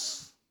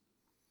Jesus.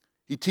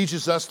 He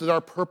teaches us that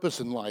our purpose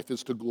in life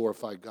is to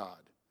glorify God.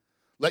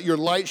 Let your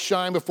light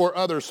shine before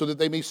others so that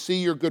they may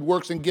see your good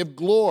works and give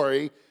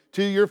glory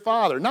to your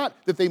Father. Not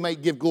that they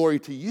might give glory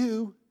to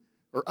you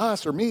or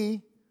us or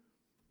me,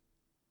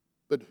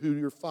 but who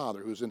your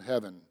Father who's in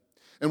heaven.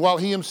 And while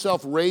he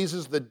himself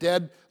raises the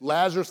dead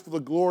Lazarus for the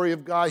glory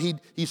of God,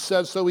 he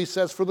says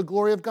for the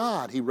glory of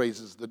God he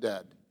raises the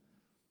dead.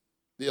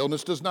 The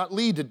illness does not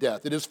lead to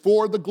death. It is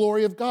for the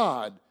glory of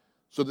God,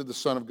 so that the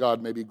Son of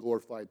God may be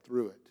glorified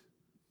through it.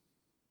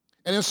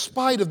 And in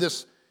spite of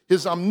this,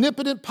 his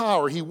omnipotent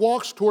power, he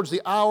walks towards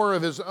the hour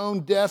of his own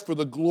death for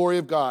the glory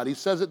of God. He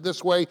says it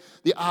this way: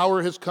 the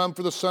hour has come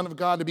for the Son of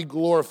God to be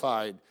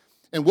glorified.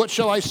 And what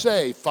shall I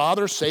say?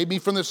 Father, save me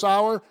from this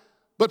hour,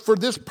 but for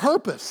this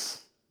purpose.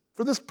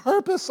 For this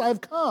purpose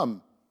I've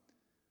come.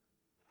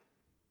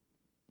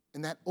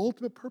 And that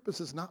ultimate purpose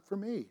is not for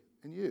me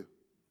and you,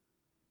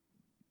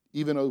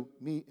 even though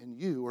me and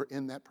you are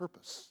in that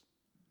purpose.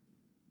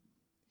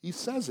 He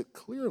says it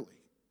clearly.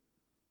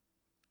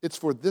 It's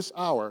for this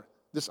hour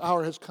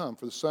has come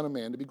for the Son of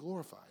Man to be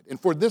glorified.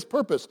 And for this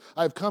purpose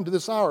I have come to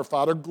this hour,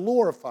 Father,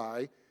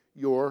 glorify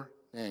your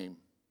name.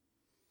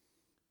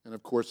 And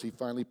of course, he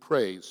finally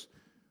prays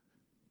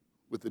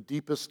with the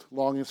deepest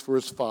longings for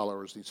his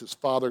followers. He says,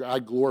 Father, I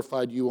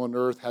glorified you on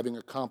earth, having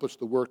accomplished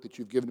the work that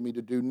you've given me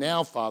to do.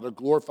 Now, Father,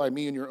 glorify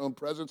me in your own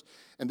presence.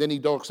 And then he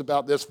talks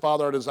about this: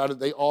 Father, I desire that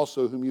they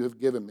also, whom you have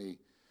given me,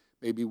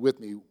 may be with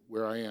me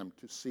where I am,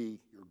 to see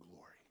your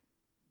glory.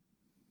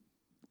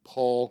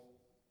 Paul,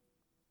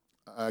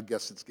 I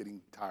guess it's getting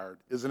tired,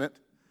 isn't it?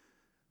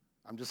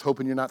 I'm just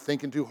hoping you're not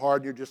thinking too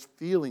hard. You're just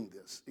feeling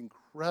this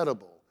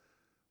incredible,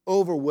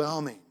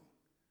 overwhelming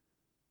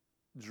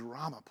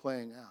drama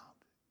playing out.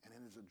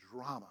 Is a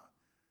drama,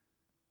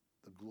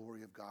 the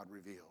glory of God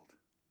revealed.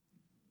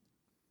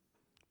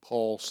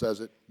 Paul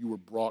says it: you were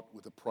bought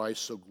with a price,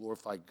 so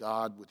glorify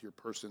God with your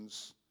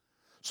persons.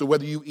 So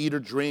whether you eat or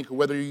drink, or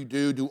whether you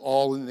do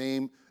all in the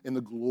name, in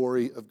the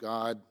glory of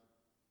God.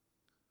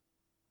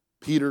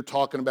 Peter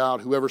talking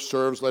about whoever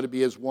serves, let it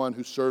be as one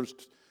who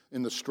serves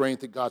in the strength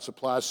that God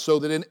supplies, so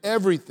that in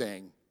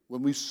everything,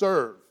 when we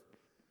serve,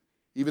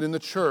 even in the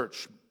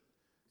church,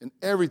 in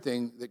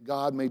everything that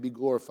God may be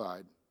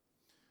glorified.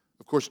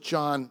 Of course,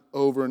 John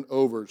over and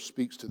over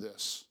speaks to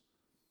this.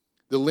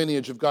 The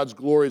lineage of God's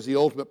glory is the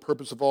ultimate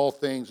purpose of all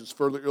things. It's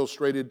further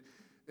illustrated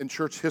in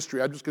church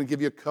history. I'm just going to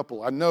give you a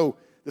couple. I know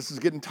this is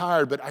getting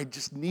tired, but I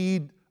just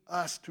need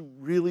us to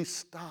really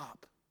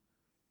stop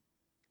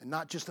and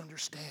not just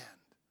understand,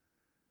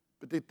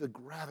 but the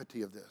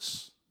gravity of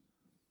this.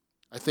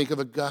 I think of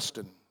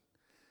Augustine,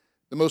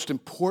 the most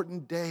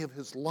important day of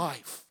his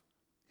life,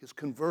 his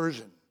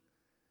conversion.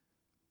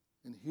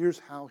 And here's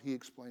how he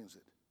explains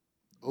it.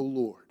 O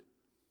Lord,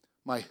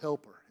 my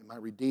helper and my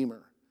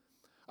redeemer,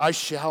 I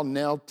shall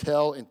now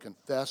tell and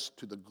confess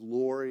to the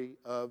glory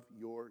of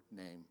your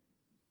name,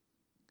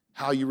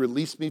 how you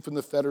released me from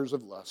the fetters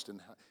of lust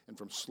and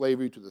from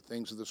slavery to the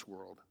things of this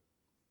world.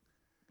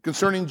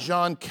 Concerning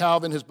John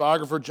Calvin, his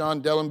biographer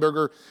John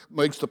Dellenberger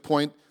makes the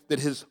point that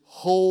his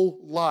whole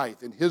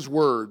life, in his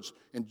words,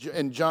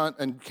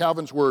 and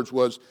Calvin's words,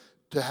 was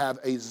to have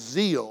a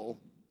zeal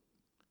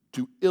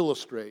to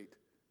illustrate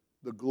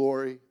the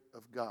glory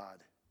of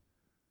God.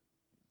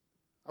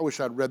 I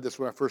wish I'd read this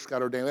when I first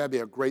got ordained. That'd be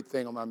a great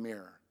thing on my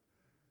mirror.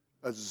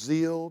 A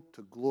zeal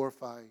to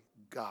glorify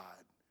God.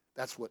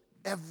 That's what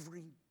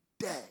every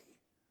day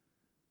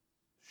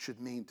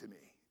should mean to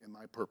me in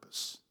my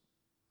purpose.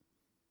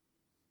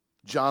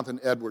 Jonathan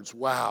Edwards,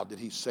 wow, did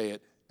he say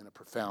it in a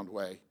profound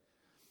way.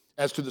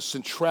 As to the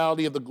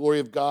centrality of the glory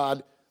of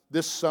God,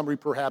 this summary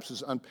perhaps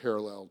is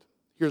unparalleled.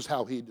 Here's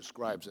how he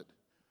describes it.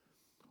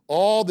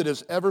 All that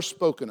is ever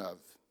spoken of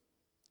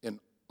in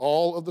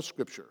all of the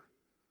Scripture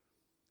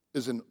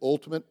is an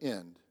ultimate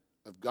end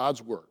of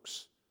God's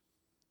works,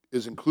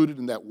 is included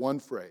in that one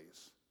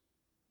phrase,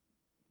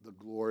 the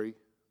glory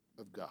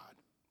of God.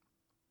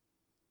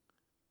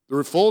 The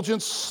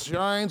refulgence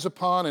shines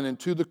upon and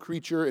into the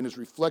creature and is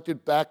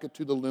reflected back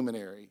into the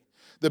luminary.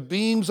 The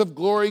beams of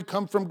glory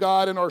come from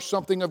God and are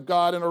something of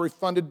God and are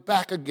refunded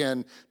back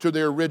again to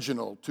their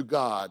original, to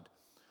God.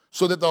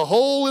 So that the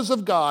whole is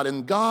of God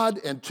and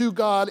to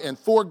God and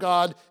for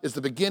God is the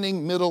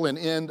beginning, middle, and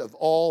end of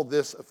all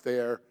this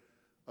affair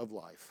of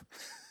life.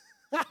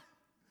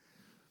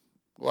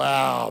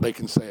 Wow, they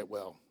can say it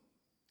well.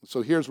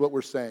 So here's what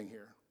we're saying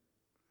here.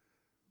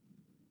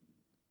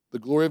 The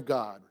glory of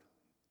God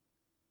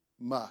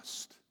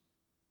must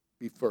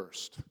be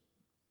first.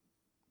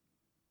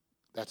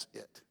 That's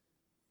it.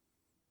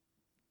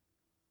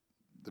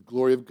 The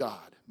glory of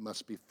God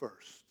must be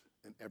first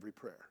in every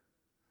prayer,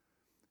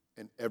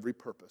 in every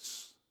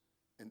purpose,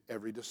 in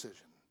every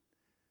decision,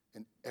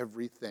 in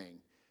everything.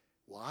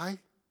 Why?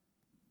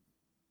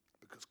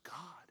 Because God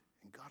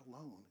and God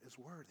alone is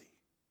worthy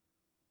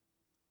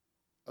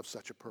of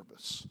such a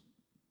purpose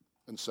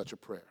and such a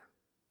prayer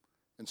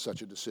and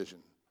such a decision.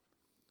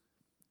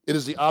 It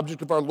is the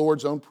object of our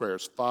Lord's own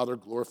prayers. Father,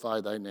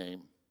 glorify thy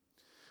name.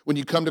 When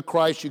you come to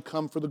Christ, you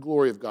come for the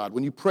glory of God.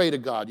 When you pray to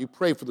God, you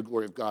pray for the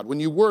glory of God. When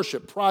you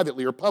worship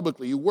privately or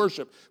publicly, you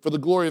worship for the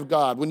glory of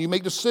God. When you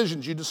make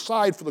decisions, you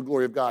decide for the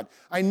glory of God.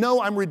 I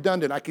know I'm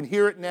redundant. I can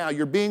hear it now.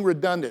 You're being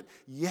redundant.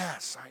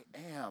 Yes, I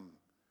am.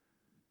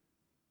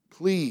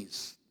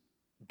 Please,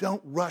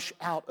 don't rush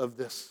out of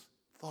this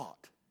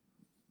thought.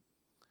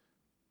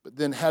 But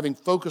then having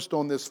focused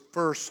on this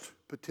first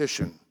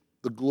petition,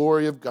 the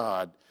glory of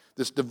God,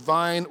 this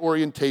divine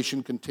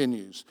orientation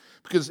continues.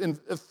 Because in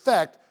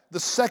effect, the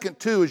second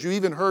two, as you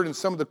even heard in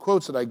some of the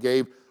quotes that I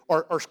gave,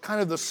 are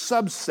kind of the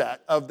subset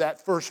of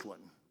that first one.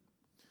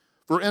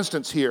 For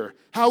instance here,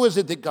 how is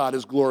it that God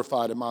is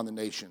glorified among the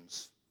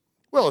nations?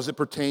 Well, as it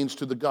pertains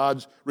to the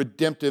God's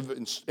redemptive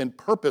and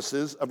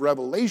purposes of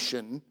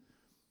revelation,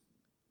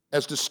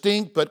 as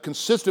distinct but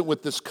consistent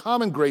with this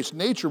common grace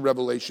nature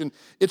revelation,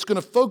 it's going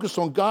to focus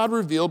on God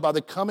revealed by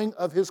the coming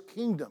of his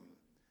kingdom.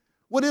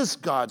 What is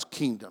God's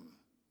kingdom?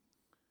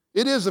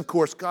 It is, of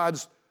course,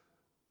 God's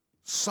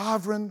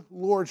sovereign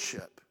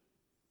lordship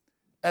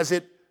as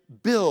it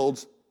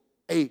builds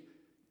a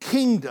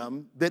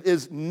kingdom that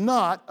is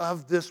not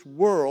of this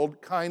world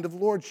kind of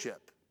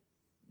lordship.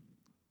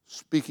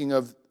 Speaking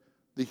of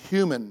the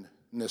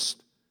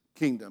humanist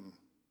kingdom.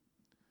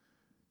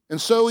 And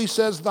so he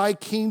says, thy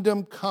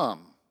kingdom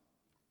come.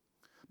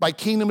 By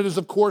kingdom it is,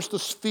 of course, the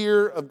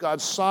sphere of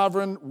God's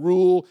sovereign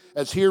rule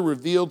as here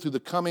revealed through the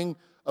coming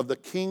of the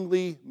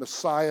kingly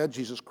Messiah,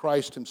 Jesus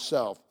Christ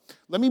himself.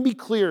 Let me be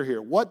clear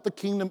here. What the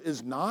kingdom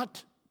is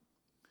not?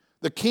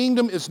 The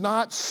kingdom is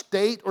not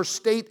state or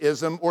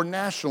statism or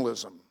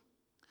nationalism.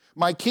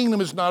 My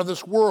kingdom is not of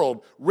this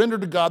world. Render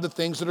to God the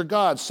things that are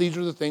God's,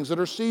 Caesar the things that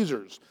are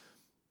Caesar's.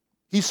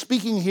 He's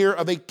speaking here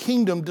of a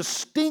kingdom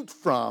distinct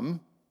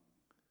from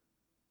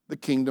the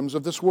kingdoms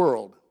of this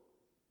world.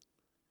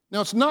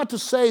 Now, it's not to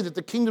say that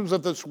the kingdoms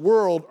of this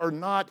world are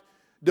not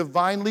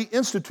divinely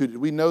instituted.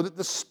 We know that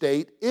the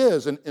state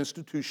is an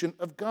institution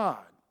of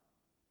God.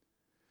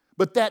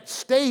 But that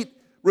state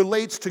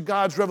relates to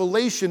God's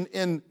revelation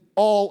in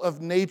all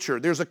of nature.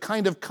 There's a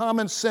kind of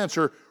common sense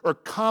or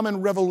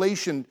common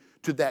revelation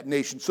to that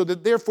nation. So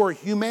that therefore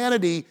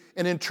humanity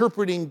in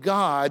interpreting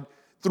God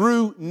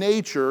through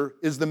nature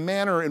is the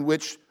manner in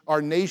which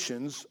our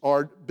nations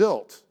are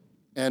built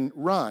and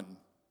run.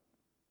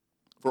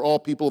 for all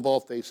people of all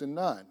faiths and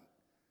none.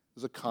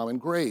 There's a common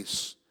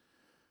grace.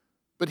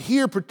 But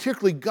here,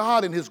 particularly,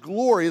 God in his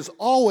glory is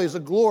always a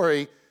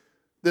glory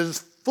that is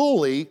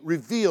fully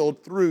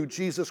revealed through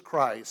Jesus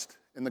Christ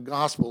in the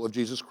gospel of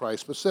Jesus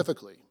Christ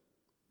specifically.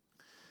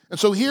 And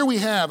so here we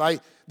have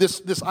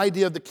this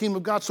idea of the kingdom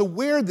of God. So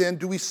where then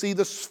do we see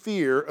the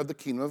sphere of the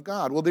kingdom of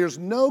God? Well, there's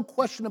no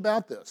question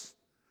about this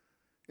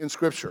in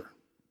Scripture,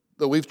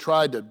 though we've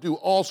tried to do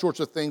all sorts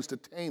of things to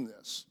tame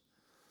this.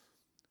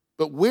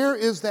 But where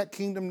is that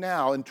kingdom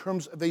now in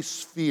terms of a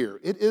sphere?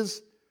 It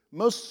is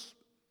most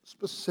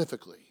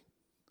specifically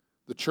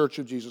the church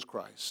of Jesus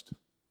Christ.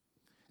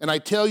 And I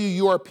tell you,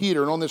 you are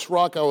Peter, and on this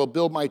rock I will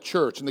build my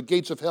church, and the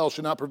gates of hell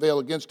shall not prevail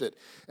against it.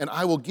 And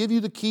I will give you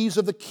the keys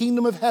of the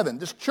kingdom of heaven.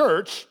 This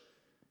church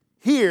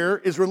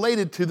here is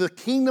related to the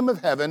kingdom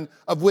of heaven,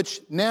 of which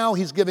now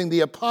he's giving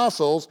the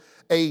apostles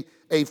a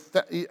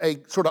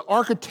sort of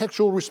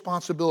architectural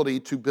responsibility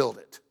to build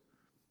it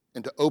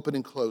and to open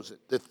and close it.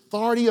 The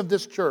authority of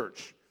this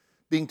church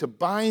being to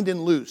bind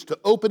and loose, to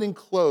open and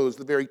close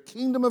the very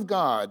kingdom of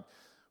God,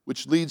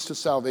 which leads to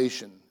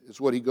salvation, is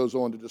what he goes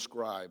on to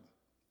describe.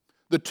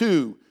 The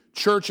two,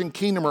 church and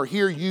kingdom, are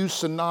here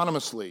used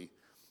synonymously.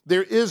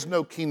 There is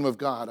no kingdom of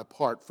God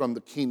apart from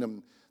the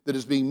kingdom that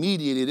is being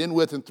mediated in,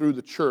 with, and through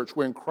the church,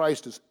 wherein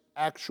Christ is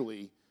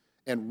actually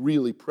and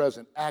really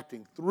present,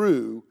 acting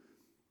through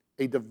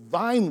a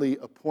divinely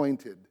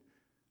appointed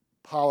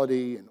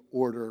polity and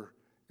order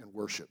and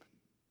worship.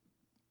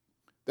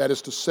 That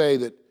is to say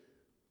that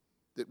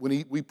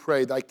when we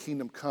pray, thy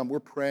kingdom come, we're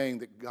praying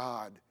that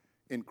God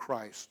in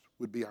Christ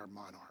would be our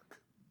monarch.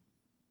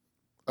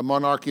 A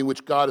monarchy in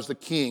which God is the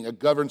king, a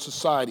governed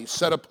society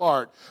set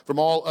apart from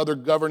all other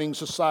governing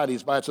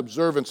societies by its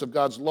observance of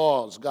God's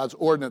laws, God's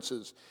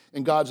ordinances,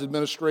 and God's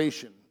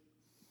administration.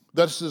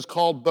 Thus is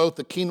called both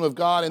the kingdom of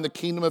God and the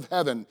kingdom of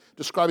heaven,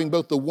 describing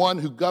both the one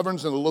who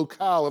governs and the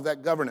locale of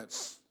that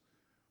governance.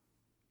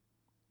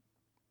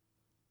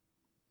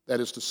 That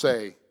is to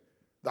say,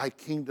 thy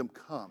kingdom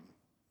come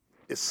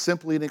is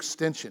simply an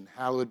extension.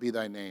 Hallowed be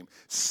thy name.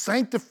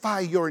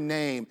 Sanctify your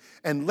name,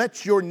 and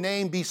let your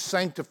name be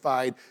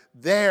sanctified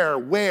there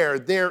where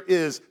there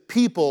is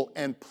people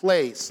and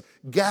place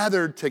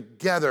gathered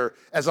together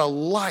as a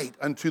light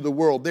unto the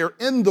world. They're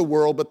in the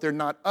world, but they're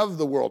not of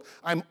the world.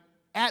 I'm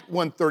at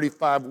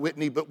 135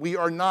 Whitney, but we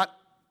are not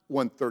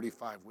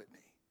 135 Whitney.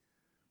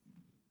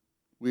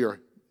 We are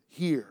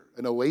here,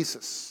 an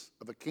oasis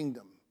of a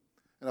kingdom,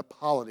 and a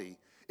polity.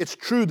 It's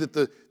true that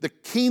the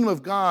kingdom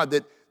of God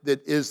that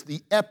is the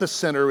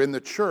epicenter in the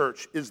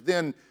church is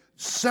then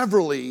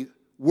severally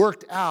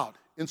worked out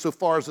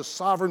insofar as the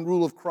sovereign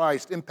rule of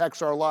Christ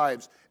impacts our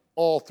lives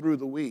all through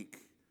the week.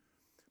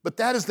 But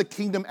that is the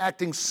kingdom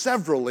acting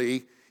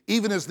severally,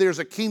 even as there's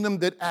a kingdom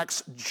that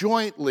acts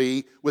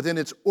jointly within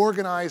its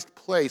organized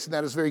place. And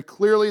that is very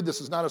clearly,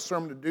 this is not a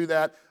sermon to do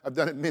that. I've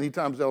done it many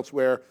times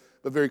elsewhere.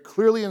 But very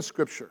clearly in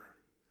Scripture,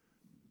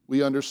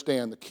 we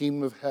understand the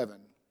kingdom of heaven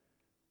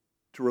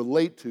to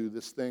relate to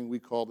this thing we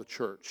call the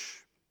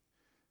church.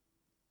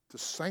 To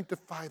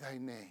sanctify thy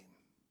name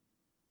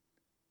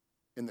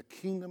in the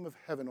kingdom of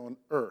heaven on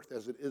earth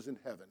as it is in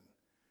heaven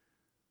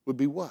would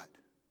be what?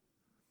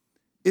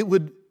 It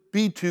would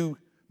be to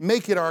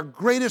make it our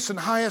greatest and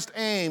highest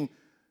aim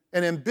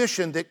and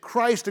ambition that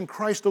Christ and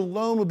Christ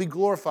alone would be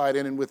glorified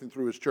in and with and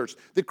through his church.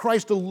 That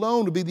Christ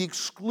alone would be the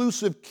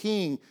exclusive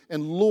king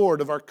and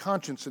Lord of our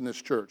conscience in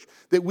this church.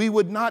 That we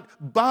would not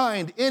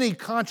bind any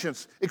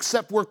conscience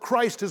except where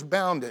Christ has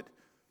bound it.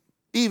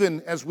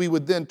 Even as we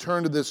would then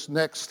turn to this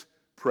next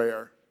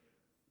prayer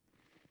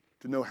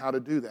to know how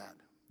to do that.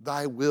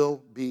 Thy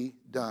will be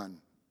done.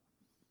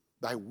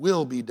 Thy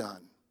will be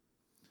done.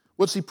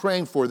 What's he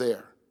praying for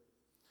there?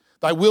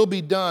 Thy will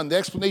be done. The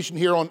explanation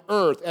here on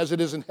earth as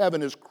it is in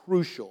heaven is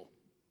crucial.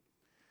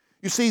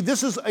 You see,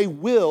 this is a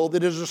will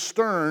that is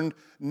discerned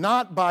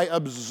not by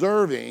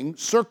observing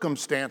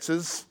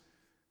circumstances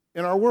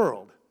in our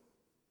world.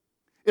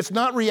 It's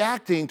not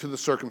reacting to the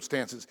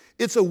circumstances.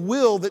 It's a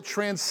will that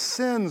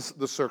transcends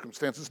the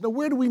circumstances. Now,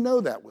 where do we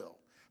know that will?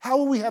 How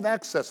will we have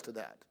access to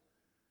that?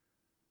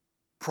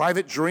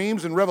 Private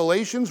dreams and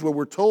revelations, where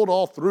we're told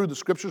all through the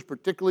Scriptures,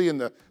 particularly in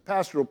the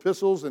pastoral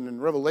epistles and in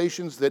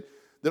Revelations, that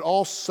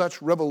all such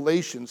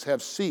revelations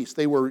have ceased.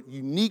 They were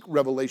unique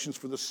revelations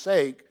for the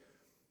sake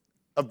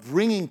of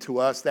bringing to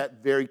us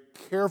that very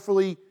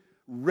carefully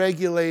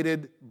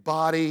regulated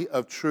body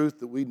of truth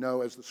that we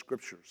know as the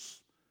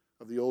Scriptures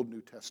of the Old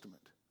New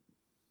Testament.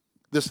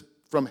 This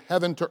from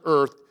heaven to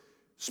earth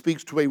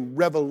speaks to a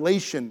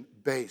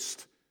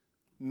revelation-based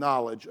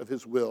knowledge of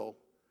his will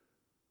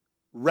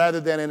rather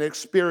than an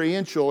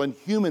experiential and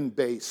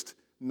human-based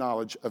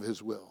knowledge of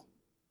his will.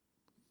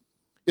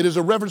 It is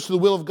a reference to the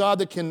will of God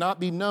that cannot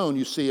be known,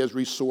 you see, as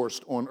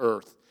resourced on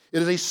earth.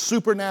 It is a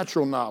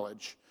supernatural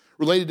knowledge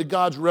related to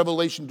God's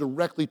revelation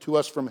directly to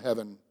us from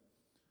heaven.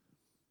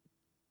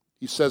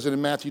 He says it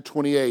in Matthew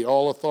 28,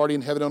 all authority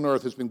in heaven and on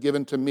earth has been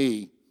given to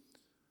me.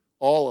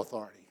 All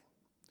authority.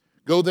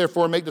 Go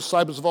therefore and make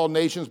disciples of all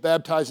nations,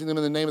 baptizing them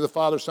in the name of the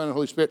Father, Son, and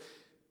Holy Spirit,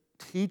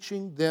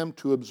 teaching them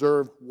to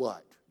observe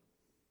what?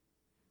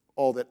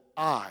 all that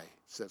I,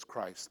 says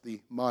Christ,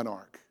 the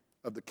monarch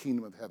of the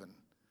kingdom of heaven,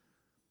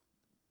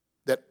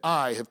 that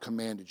I have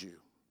commanded you.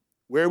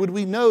 Where would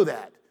we know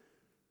that?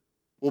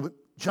 Well,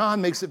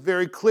 John makes it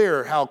very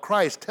clear how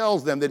Christ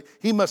tells them that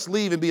he must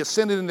leave and be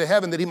ascended into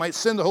heaven, that he might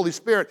send the Holy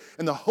Spirit,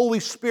 and the Holy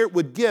Spirit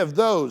would give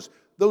those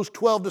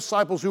 12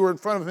 disciples who were in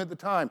front of him at the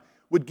time,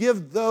 would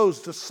give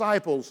those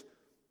disciples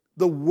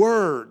the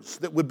words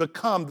that would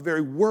become the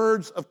very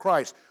words of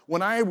Christ.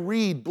 When I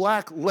read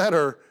black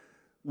letter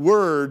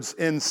words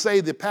in, say,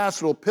 the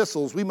pastoral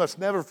epistles, we must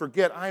never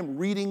forget I'm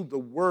reading the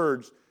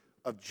words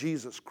of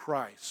Jesus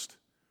Christ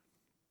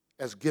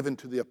as given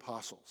to the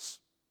apostles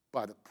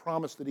by the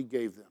promise that he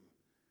gave them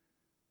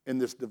in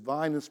this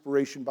divine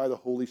inspiration by the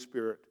Holy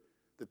Spirit,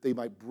 that they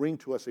might bring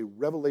to us a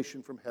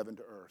revelation from heaven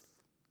to earth.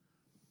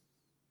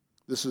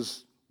 This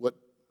is what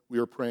we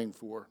are praying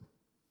for.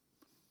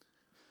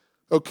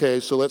 Okay,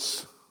 so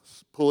let's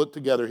pull it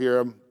together here.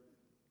 I've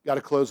got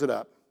to close it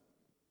up.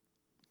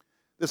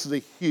 This is a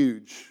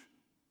huge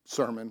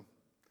sermon,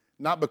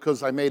 not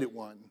because I made it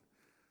one,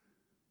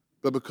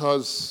 but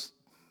because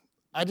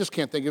I just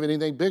can't think of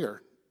anything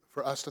bigger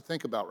for us to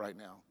think about right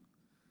now.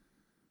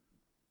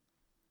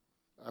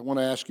 I want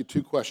to ask you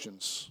two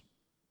questions.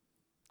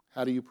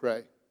 How do you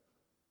pray? I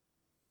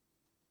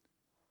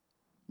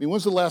mean,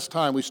 when's the last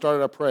time we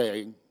started our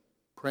praying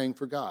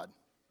for God,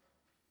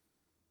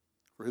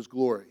 for his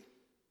glory,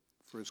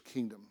 for his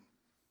kingdom,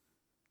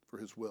 for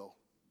his will,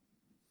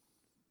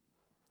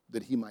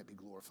 that he might be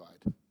glorified?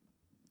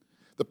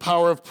 The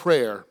power of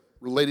prayer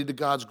related to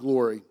God's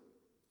glory.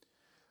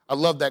 I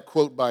love that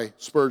quote by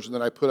Spurgeon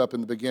that I put up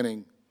in the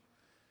beginning.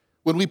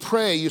 When we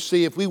pray, you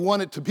see, if we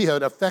want it to be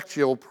an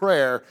effectual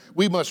prayer,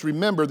 we must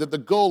remember that the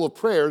goal of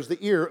prayer is the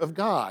ear of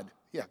God.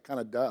 Yeah, kind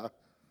of duh.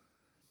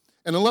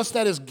 And unless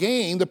that is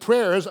gained, the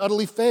prayer has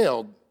utterly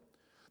failed.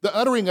 The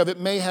uttering of it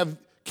may have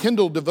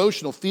kindled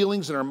devotional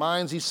feelings in our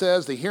minds, he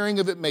says. The hearing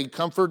of it may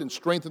comfort and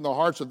strengthen the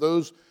hearts of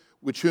those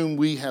with whom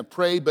we have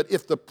prayed. But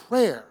if the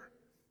prayer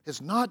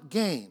has not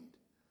gained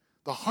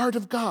the heart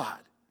of God,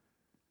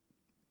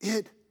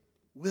 it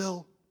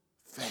will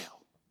fail.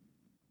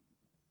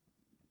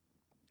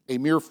 A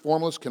mere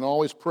formalist can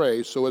always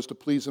pray so as to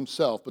please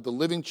himself, but the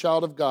living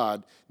child of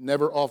God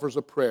never offers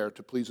a prayer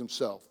to please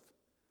himself.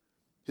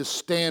 His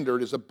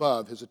standard is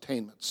above his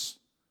attainments.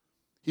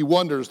 He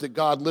wonders that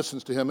God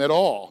listens to him at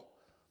all,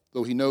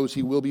 though he knows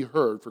he will be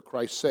heard for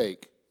Christ's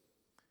sake.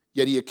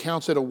 Yet he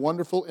accounts it a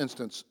wonderful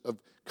instance of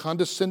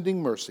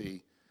condescending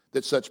mercy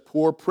that such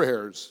poor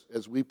prayers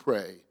as we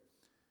pray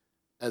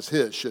as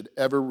his should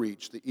ever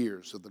reach the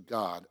ears of the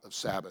God of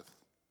Sabbath.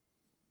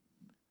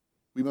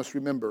 We must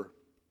remember,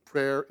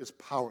 prayer is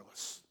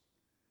powerless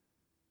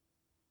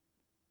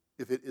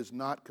if it is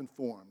not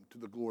conformed to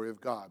the glory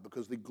of God,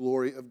 because the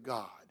glory of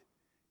God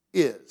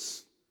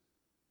is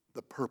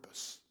the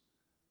purpose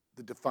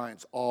that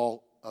defines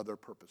all other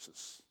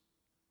purposes.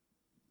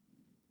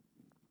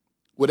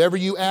 Whatever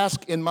you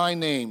ask in my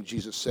name,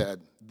 Jesus said,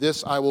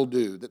 this I will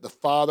do, that the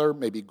Father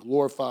may be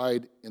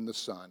glorified in the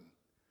Son.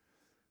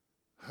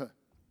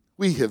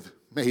 We have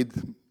made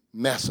a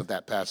mess of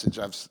that passage,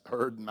 I've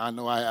heard, and I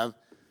know I have.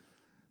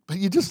 But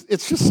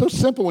it's just so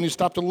simple when you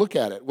stop to look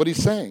at it, what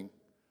he's saying.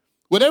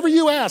 Whatever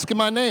you ask in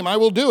my name, I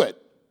will do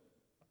it.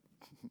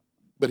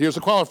 But here's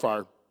a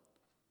qualifier,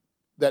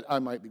 that I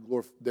might be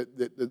glorified,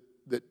 that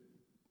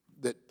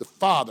the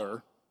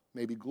Father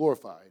may be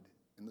glorified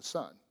in the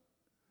Son.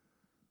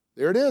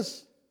 There it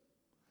is.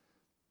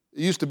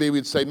 It used to be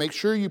we'd say, make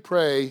sure you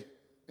pray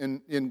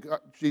in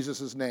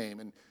Jesus' name.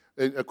 And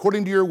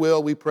according to your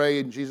will, we pray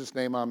in Jesus'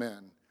 name,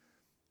 amen.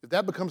 If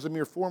that becomes a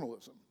mere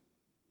formalism,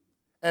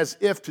 as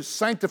if to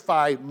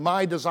sanctify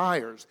my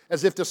desires,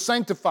 as if to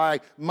sanctify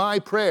my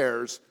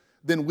prayers,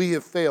 then we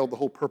have failed the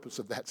whole purpose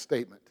of that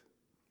statement.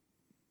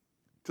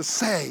 To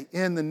say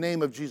in the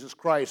name of Jesus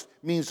Christ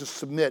means to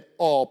submit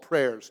all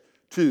prayers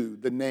to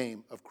the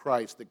name of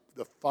Christ, that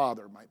the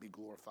Father might be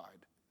glorified.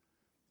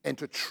 And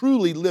to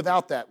truly live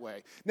out that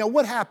way. Now,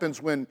 what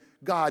happens when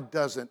God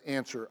doesn't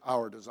answer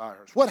our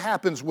desires? What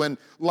happens when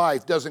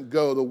life doesn't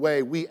go the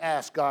way we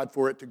ask God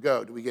for it to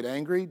go? Do we get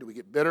angry? Do we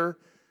get bitter?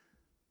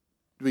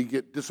 Do we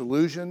get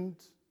disillusioned?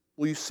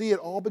 Well, you see, it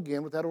all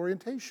began with that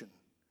orientation.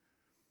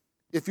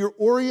 If your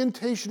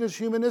orientation is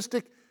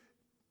humanistic,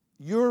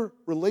 your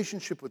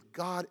relationship with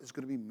God is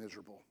going to be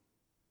miserable.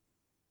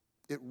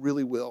 It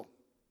really will.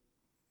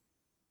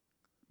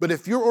 But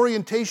if your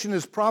orientation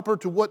is proper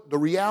to what the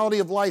reality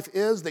of life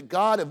is, that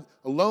God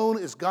alone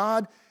is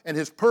God, and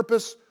his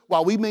purpose,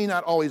 while we may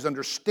not always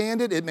understand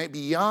it, it may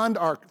be beyond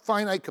our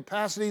finite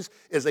capacities,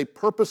 is a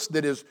purpose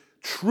that is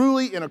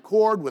truly in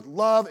accord with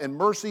love and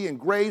mercy and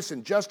grace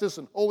and justice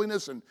and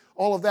holiness and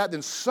all of that,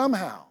 then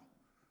somehow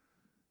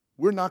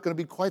we're not going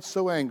to be quite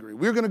so angry.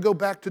 We're going to go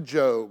back to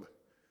Job,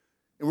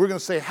 and we're going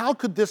to say, how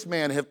could this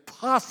man have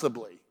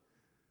possibly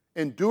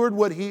endured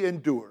what he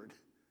endured?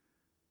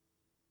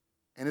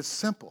 And it's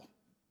simple,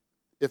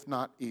 if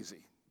not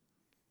easy.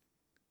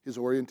 His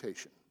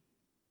orientation.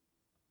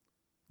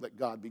 Let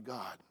God be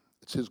God.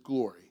 It's his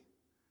glory.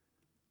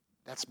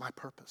 That's my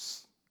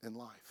purpose in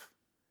life.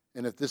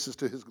 And if this is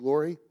to his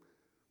glory,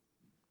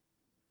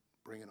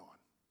 bring it on.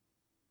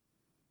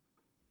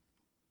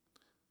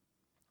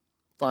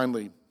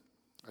 Finally,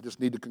 I just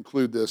need to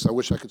conclude this. I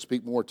wish I could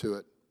speak more to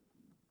it.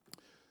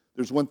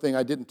 There's one thing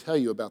I didn't tell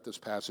you about this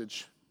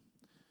passage.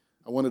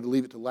 I wanted to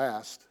leave it to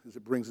last as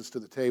it brings us to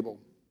the table.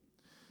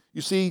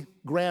 You see,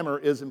 grammar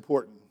is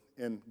important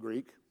in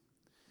Greek.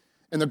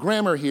 And the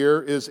grammar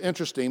here is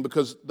interesting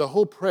because the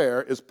whole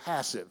prayer is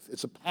passive.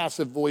 It's a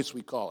passive voice,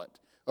 we call it,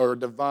 or a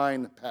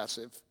divine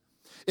passive.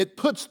 It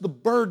puts the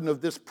burden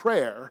of this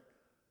prayer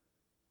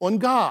on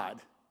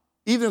God,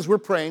 even as we're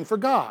praying for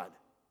God.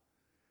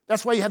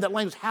 That's why you have that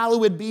language,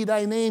 hallowed be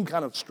thy name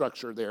kind of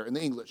structure there in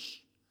the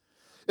English.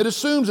 It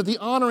assumes that the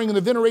honoring and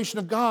the veneration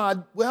of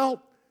God,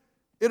 well,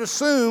 it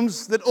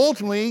assumes that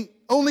ultimately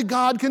only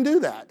God can do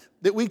that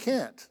we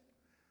can't.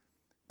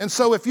 And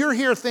so if you're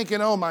here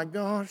thinking, oh my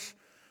gosh,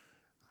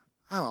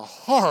 I'm a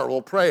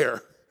horrible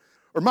prayer,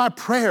 or my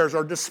prayers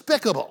are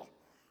despicable,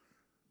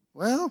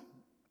 well,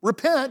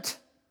 repent.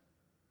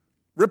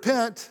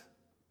 Repent.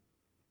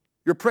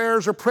 Your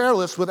prayers are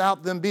prayerless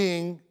without them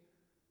being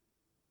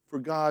for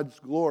God's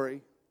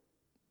glory.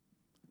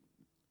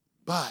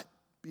 But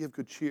be of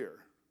good cheer.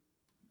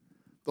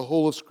 The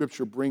whole of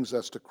Scripture brings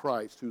us to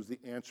Christ, who's the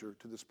answer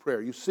to this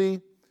prayer. You see,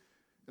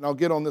 and I'll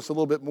get on this a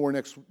little bit more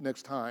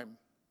next time,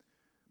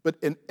 but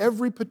in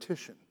every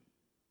petition,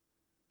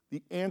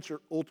 the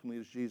answer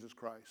ultimately is Jesus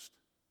Christ.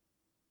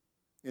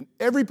 In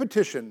every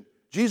petition,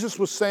 Jesus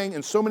was saying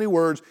in so many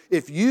words,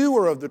 if you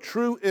are of the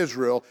true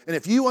Israel, and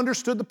if you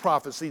understood the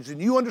prophecies,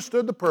 and you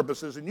understood the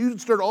purposes, and you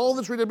understood all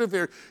this redemptive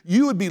fear,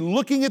 you would be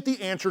looking at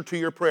the answer to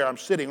your prayer. I'm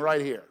sitting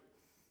right here.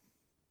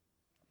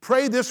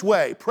 Pray this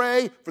way.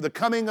 Pray for the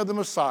coming of the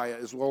Messiah,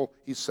 is what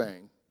he's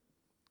saying.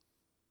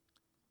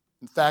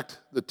 In fact,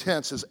 the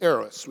tense is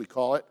eros, we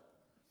call it.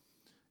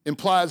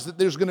 Implies that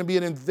there's going to be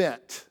an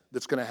event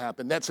that's going to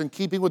happen. That's in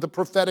keeping with the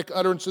prophetic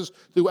utterances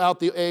throughout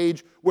the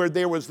age, where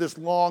there was this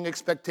long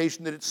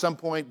expectation that at some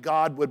point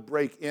God would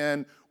break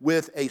in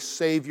with a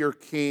Savior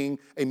King,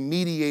 a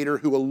mediator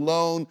who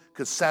alone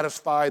could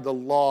satisfy the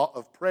law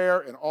of prayer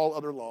and all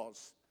other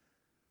laws.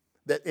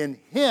 That in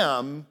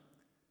him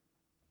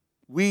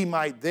we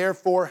might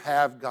therefore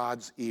have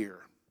God's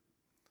ear.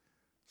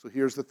 So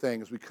here's the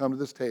thing, as we come to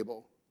this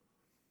table,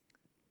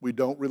 we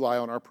don't rely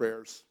on our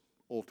prayers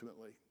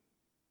ultimately.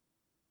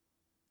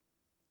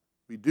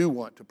 We do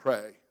want to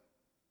pray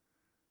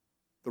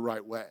the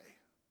right way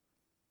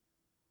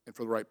and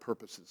for the right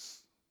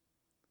purposes.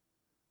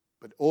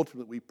 But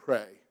ultimately we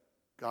pray,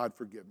 God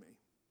forgive me,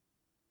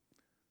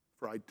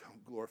 for I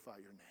don't glorify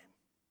your name.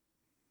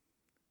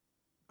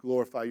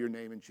 Glorify your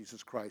name in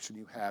Jesus Christ, and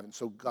you have. And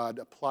so God,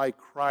 apply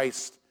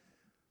Christ's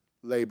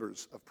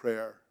labors of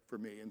prayer for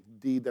me.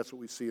 Indeed, that's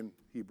what we see in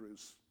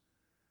Hebrews,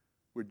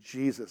 where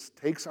Jesus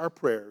takes our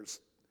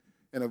prayers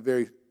in a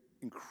very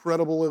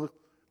incredible,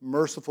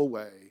 merciful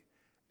way,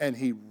 and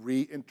he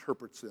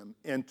reinterprets them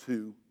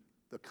into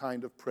the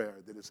kind of prayer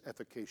that is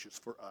efficacious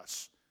for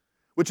us.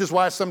 Which is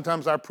why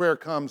sometimes our prayer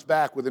comes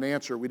back with an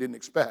answer we didn't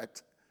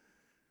expect.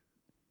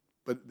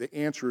 But the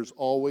answer is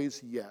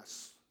always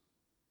yes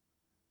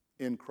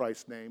in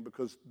Christ's name,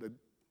 because the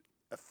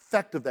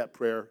effect of that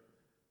prayer,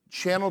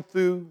 channeled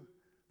through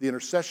the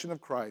intercession of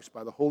Christ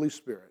by the Holy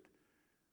Spirit,